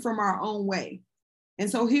 turn from our own way. And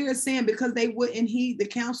so here it's saying, because they wouldn't heed the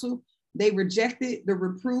counsel They rejected the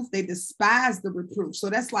reproof. They despised the reproof. So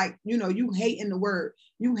that's like, you hating the word.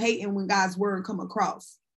 You hating when God's word come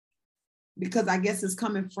across, because I guess it's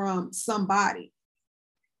coming from somebody.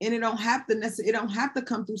 And it don't have to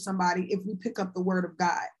come through somebody if we pick up the word of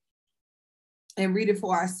God and read it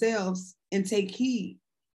for ourselves and take heed.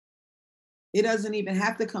 It doesn't even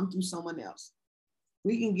have to come through someone else.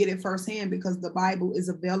 We can get it firsthand because the Bible is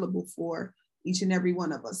available for each and every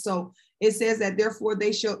one of us. So it says that therefore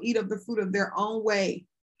they shall eat of the fruit of their own way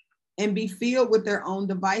and be filled with their own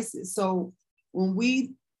devices. So when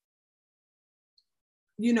we,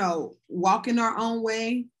 walk in our own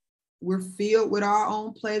way, we're filled with our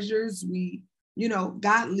own pleasures.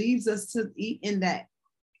 God leaves us to eat in that,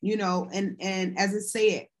 and as it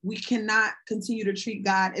said, we cannot continue to treat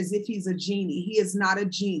God as if he's a genie. He is not a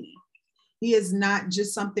genie. He is not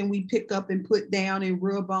just something we pick up and put down and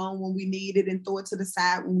rub on when we need it and throw it to the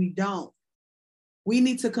side when we don't. We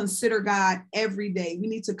need to consider God every day. We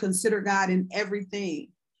need to consider God in everything.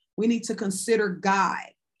 We need to consider God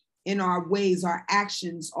in our ways, our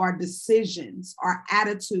actions, our decisions, our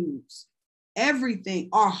attitudes, everything,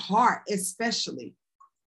 our heart, especially.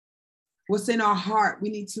 What's in our heart, we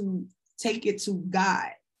need to take it to God.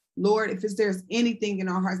 Lord, if there's anything in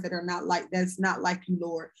our hearts that's not like you,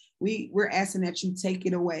 Lord, we're asking that you take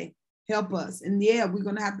it away. Help us. And yeah, we're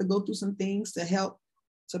going to have to go through some things to help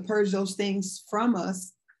to purge those things from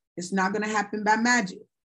us. It's not going to happen by magic.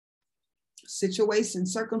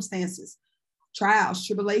 Situations, circumstances, trials,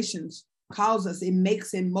 tribulations cause us. It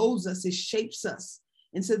makes and molds us. It shapes us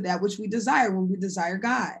into that which we desire when we desire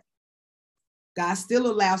God. God still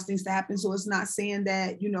allows things to happen. So it's not saying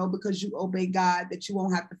that, because you obey God, that you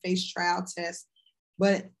won't have to face trial tests.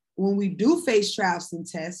 But when we do face trials and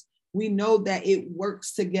tests, we know that it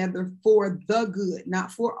works together for the good,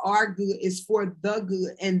 not for our good, it's for the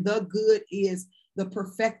good. And the good is the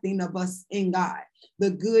perfecting of us in God.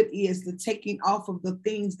 The good is the taking off of the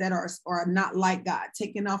things that are not like God,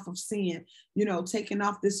 taking off of sin, taking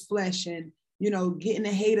off this flesh and, getting the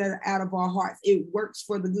hate out of our hearts. It works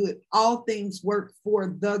for the good. All things work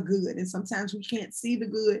for the good. And sometimes we can't see the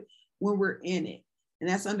good when we're in it. And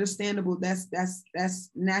that's understandable. That's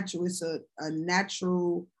natural. It's a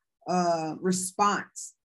natural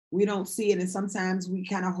response. We don't see it. And sometimes we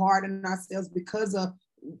kind of harden ourselves because of,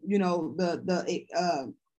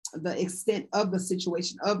 the extent of a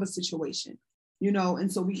situation,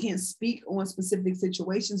 and so we can't speak on specific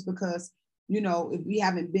situations because, if we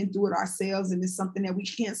haven't been through it ourselves and it's something that we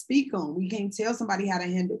can't speak on, we can't tell somebody how to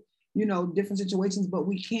handle, different situations, but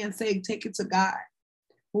we can say, take it to God,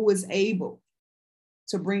 who is able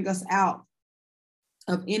to bring us out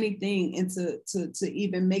of anything and to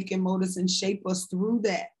even make and mold us and shape us through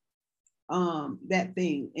that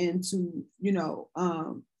thing and to,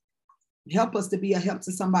 help us to be a help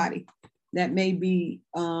to somebody that may be,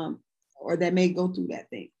 or that may go through that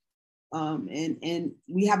thing. And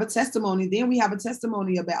we have a testimony, then we have a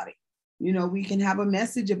testimony about it. We can have a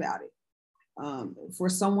message about it for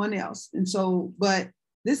someone else. And so, but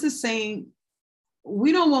this is saying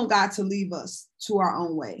we don't want God to leave us to our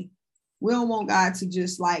own way. We don't want God to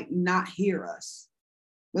just not hear us,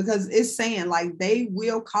 because it's saying they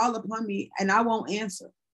will call upon me and I won't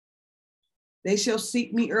answer. They shall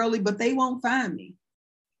seek me early, but they won't find me.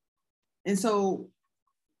 And so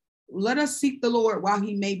let us seek the Lord while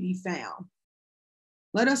he may be found.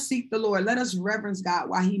 Let us seek the Lord. Let us reverence God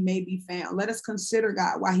while he may be found. Let us consider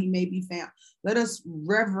God while he may be found. Let us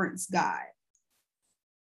reverence God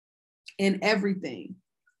in everything.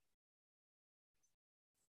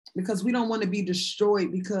 Because we don't want to be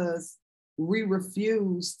destroyed because we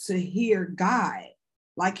refuse to hear God.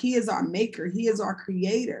 He is our maker. He is our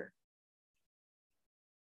creator.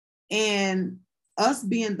 And us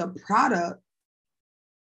being the product,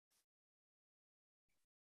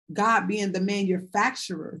 God being the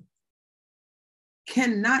manufacturer,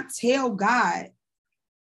 cannot tell God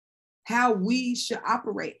how we should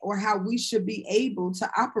operate or how we should be able to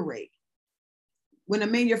operate. When a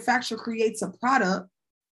manufacturer creates a product,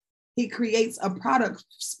 he creates a product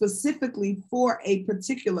specifically for a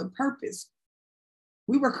particular purpose.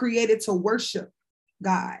 We were created to worship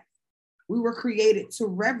God. We were created to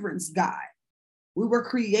reverence God. We were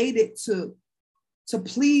created to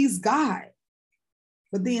please God.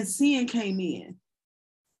 But then sin came in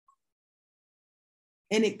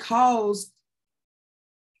and it caused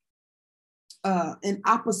an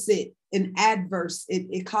opposite, an adverse,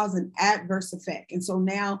 it caused an adverse effect. And so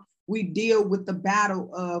now we deal with the battle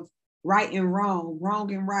of right and wrong,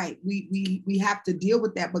 wrong and right. We have to deal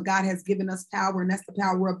with that, but God has given us power, and that's the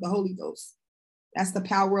power of the Holy Ghost. That's the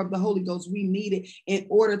power of the Holy Ghost. We need it in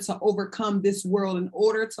order to overcome this world, in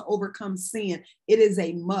order to overcome sin. It is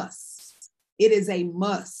a must. It is a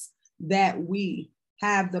must that we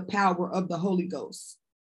have the power of the Holy Ghost.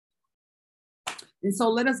 And so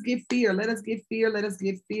let us get fear. Let us get fear. Let us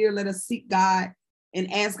get fear. Let us seek God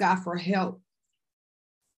and ask God for help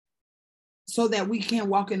so that we can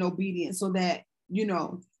walk in obedience, so that, you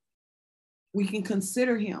know, we can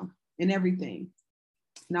consider him in everything,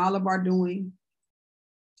 in all of our doing,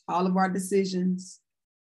 all of our decisions.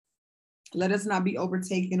 Let us not be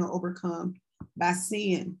overtaken or overcome by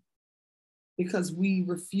sin because we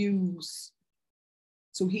refuse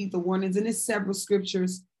to heed the warnings. And there's several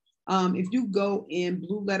scriptures. If you go in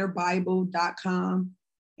blueletterbible.com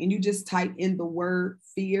and you just type in the word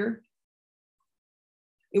fear,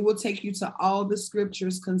 it will take you to all the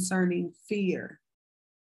scriptures concerning fear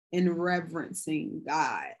and reverencing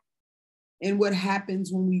God and what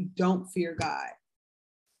happens when we don't fear God.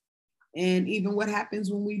 And even what happens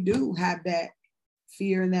when we do have that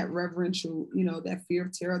fear and that reverential, you know, that fear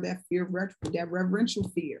of terror, that fear of that reverential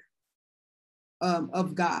fear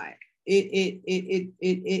of God. It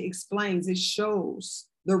explains, it shows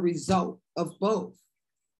the result of both.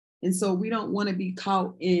 And so we don't want to be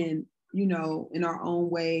caught in, you know, in our own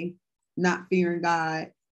way, not fearing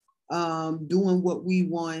God, doing what we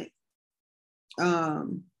want.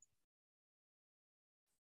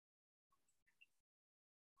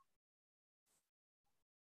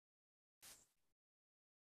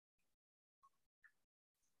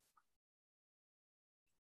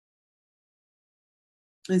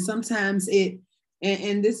 And sometimes this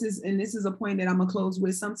is a point that I'm gonna close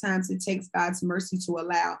with. Sometimes it takes God's mercy to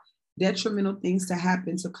allow detrimental things to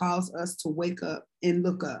happen to cause us to wake up and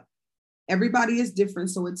look up. Everybody is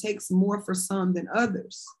different, so it takes more for some than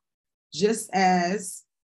others. Just as,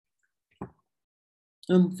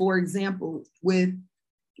 for example, with,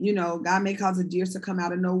 you know, God may cause a deer to come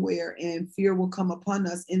out of nowhere and fear will come upon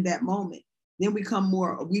us in that moment. Then we become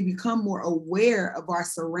more aware of our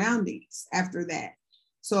surroundings after that.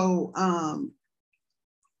 So,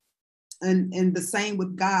 and the same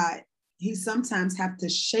with God, he sometimes have to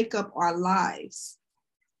shake up our lives,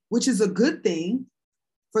 which is a good thing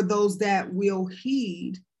for those that will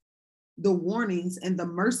heed the warnings and the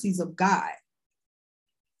mercies of God.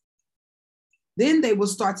 Then they will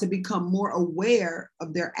start to become more aware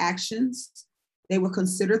of their actions. They will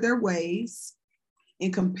consider their ways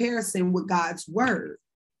in comparison with God's word.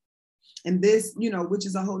 And this, you know, which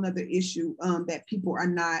is a whole nother issue, that people are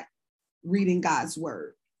not reading God's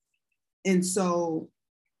word. And so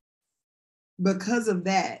because of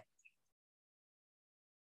that,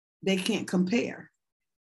 they can't compare.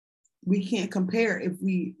 We can't compare if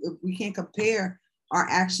we can't compare our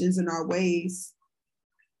actions and our ways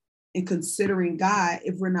and considering God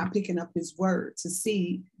if we're not picking up his word to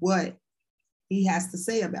see what he has to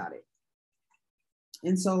say about it.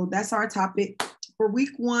 And so that's our topic for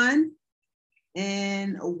week 1.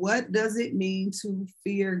 And what does it mean to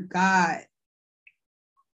fear God?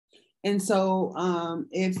 And so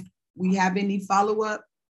if we have any follow-up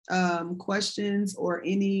questions or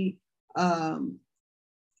any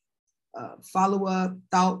follow-up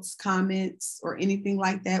thoughts, comments, or anything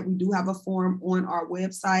like that, we do have a form on our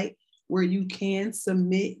website where you can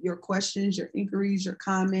submit your questions, your inquiries, your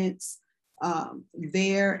comments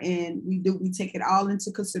there. And we take it all into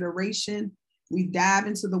consideration. We dive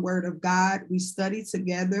into the word of God, we study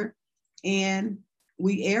together, and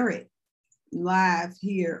we air it live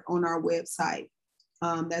here on our website.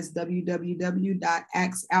 That's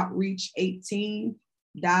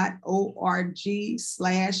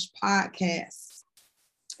www.actsoutreach18.org/podcasts.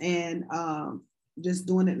 And just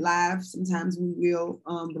doing it live. Sometimes we will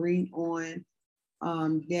bring on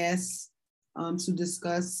guests to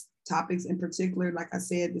discuss topics in particular. Like I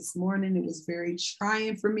said this morning, it was very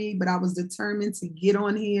trying for me, but I was determined to get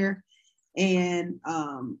on here and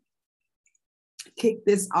kick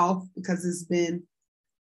this off because it's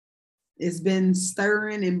been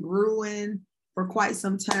stirring and brewing for quite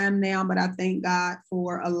some time now. But I thank God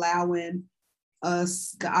for allowing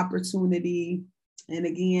us the opportunity. And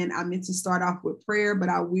again, I meant to start off with prayer, but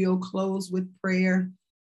I will close with prayer.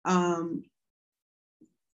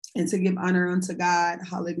 And to give honor unto God,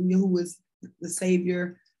 hallelujah, who is the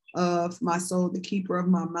Savior of my soul, the keeper of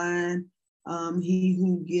my mind, he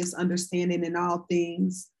who gives understanding in all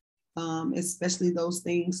things, especially those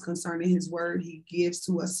things concerning his word. He gives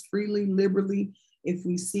to us freely, liberally. If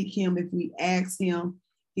we seek him, if we ask him,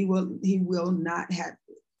 he will not have,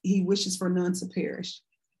 he wishes for none to perish.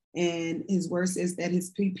 And his word says that his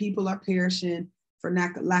people are perishing for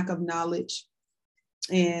lack of knowledge.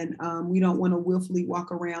 And we don't want to willfully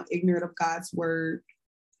walk around ignorant of God's word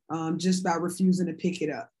just by refusing to pick it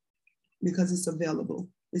up, because it's available.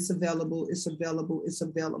 It's available. It's available. It's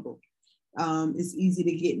available. It's easy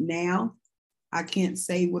to get now. I can't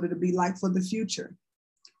say what it'll be like for the future,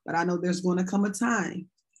 but I know there's going to come a time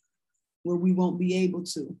where we won't be able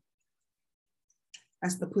to.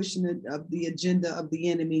 That's the pushing of the agenda of the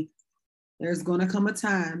enemy. There's going to come a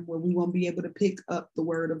time where we won't be able to pick up the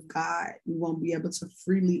word of God. We won't be able to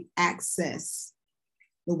freely access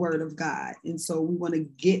the word of God. And so we want to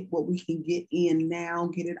get what we can get in now,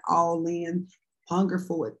 get it all in, hunger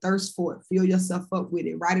for it, thirst for it, fill yourself up with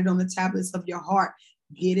it, write it on the tablets of your heart,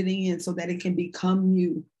 get it in so that it can become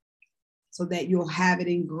you, so that you'll have it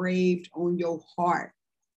engraved on your heart.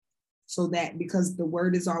 So that, because the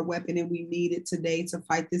word is our weapon and we need it today to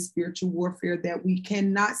fight this spiritual warfare that we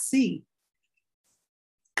cannot see.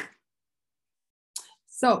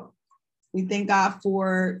 So we thank God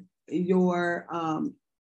for your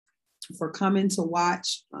for coming to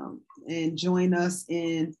watch and join us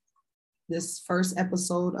in this first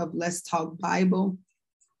episode of Let's Talk Bible,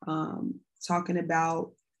 talking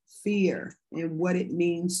about fear and what it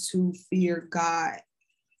means to fear God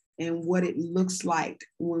and what it looks like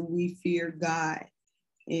when we fear God.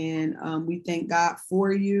 And we thank God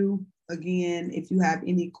for you. Again, if you have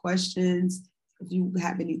any questions, if you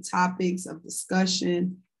have any topics of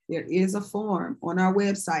discussion, there is a form on our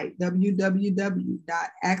website,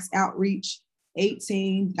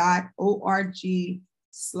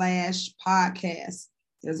 www.actsoutreach18.org/podcast.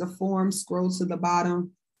 There's a form, scroll to the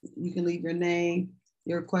bottom. You can leave your name,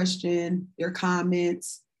 your question, your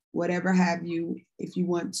comments, whatever have you. If you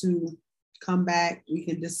want to come back, we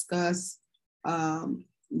can discuss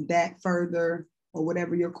that further, or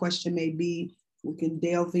whatever your question may be. We can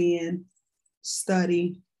delve in,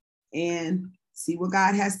 study, and see what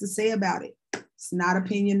God has to say about it. It's not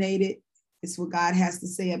opinionated. It's what God has to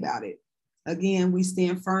say about it. Again, we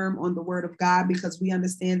stand firm on the word of God because we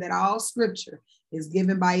understand that all scripture is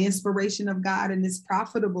given by inspiration of God and is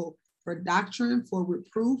profitable for doctrine, for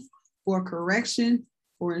reproof, for correction,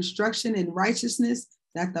 for instruction in righteousness,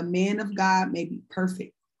 that the man of God may be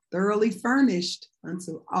perfect, thoroughly furnished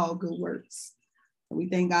unto all good works. And we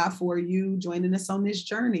thank God for you joining us on this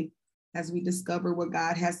journey as we discover what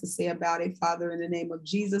God has to say about it. Father, in the name of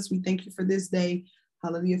Jesus, we thank you for this day.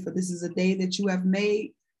 Hallelujah. For this is a day that you have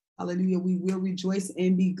made. Hallelujah. We will rejoice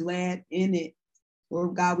and be glad in it.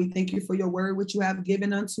 Lord God, we thank you for your word, which you have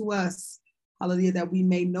given unto us. Hallelujah. That we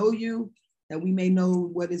may know you, that we may know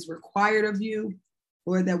what is required of you.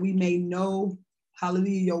 Lord, that we may know,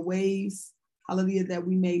 hallelujah, your ways. Hallelujah, that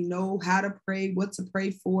we may know how to pray, what to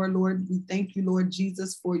pray for. Lord, we thank you, Lord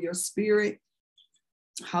Jesus, for your spirit.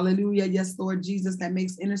 Hallelujah. Yes, Lord Jesus, that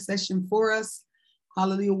makes intercession for us.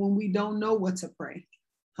 Hallelujah. When we don't know what to pray.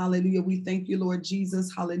 Hallelujah. We thank you, Lord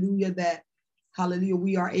Jesus. Hallelujah. That, hallelujah,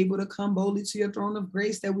 we are able to come boldly to your throne of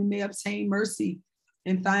grace that we may obtain mercy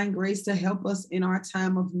and find grace to help us in our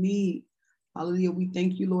time of need. Hallelujah. We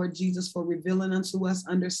thank you, Lord Jesus, for revealing unto us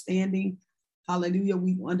understanding. Hallelujah.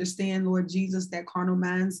 We understand, Lord Jesus, that carnal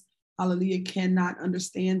minds, hallelujah, cannot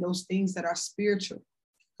understand those things that are spiritual.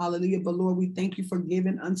 Hallelujah. But Lord, we thank you for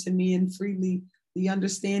giving unto me and freely the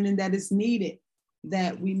understanding that is needed,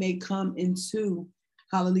 that we may come into,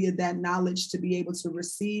 hallelujah, that knowledge to be able to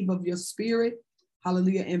receive of your spirit.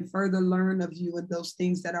 Hallelujah. And further learn of you and those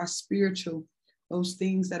things that are spiritual, those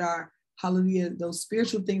things that are, hallelujah, those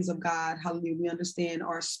spiritual things of God. Hallelujah. We understand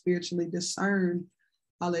are spiritually discerned.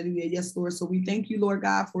 Hallelujah. Yes, Lord. So we thank you, Lord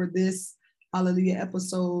God, for this, hallelujah,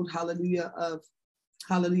 episode, hallelujah, of,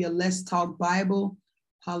 hallelujah, Let's Talk Bible.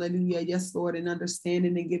 Hallelujah. Yes, Lord, and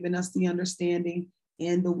understanding and giving us the understanding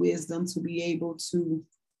and the wisdom to be able to,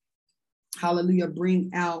 hallelujah,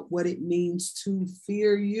 bring out what it means to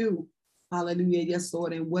fear you. Hallelujah. Yes,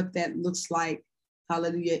 Lord, and what that looks like,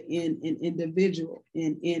 hallelujah, in an individual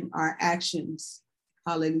and in our actions.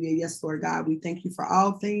 Hallelujah. Yes, Lord God, we thank you for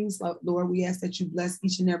all things. Lord, we ask that you bless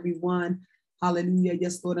each and every one. Hallelujah.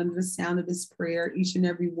 Yes, Lord, under the sound of this prayer, each and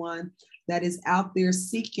every one that is out there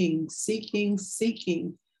seeking,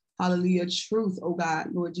 hallelujah, truth, oh God.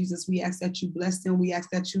 Lord Jesus, we ask that you bless them. We ask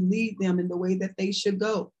that you lead them in the way that they should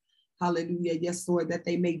go. Hallelujah. Yes, Lord, that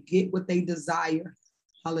they may get what they desire.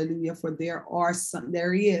 Hallelujah. For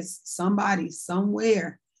there is somebody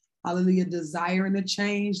somewhere, hallelujah, desiring a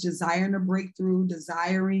change, desiring a breakthrough,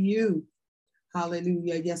 desiring you.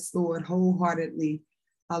 Hallelujah. Yes, Lord, wholeheartedly.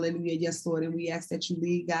 Hallelujah. Yes, Lord. And we ask that you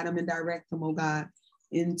lead, guide them, and direct them, oh God,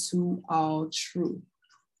 into all truth.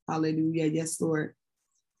 Hallelujah. Yes, Lord.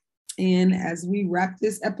 And as we wrap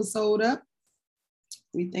this episode up,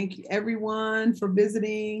 we thank you everyone for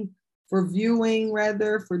visiting.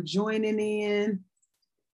 for joining in.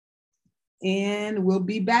 And we'll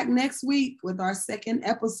be back next week with our second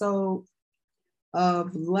episode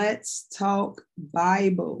of Let's Talk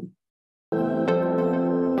Bible.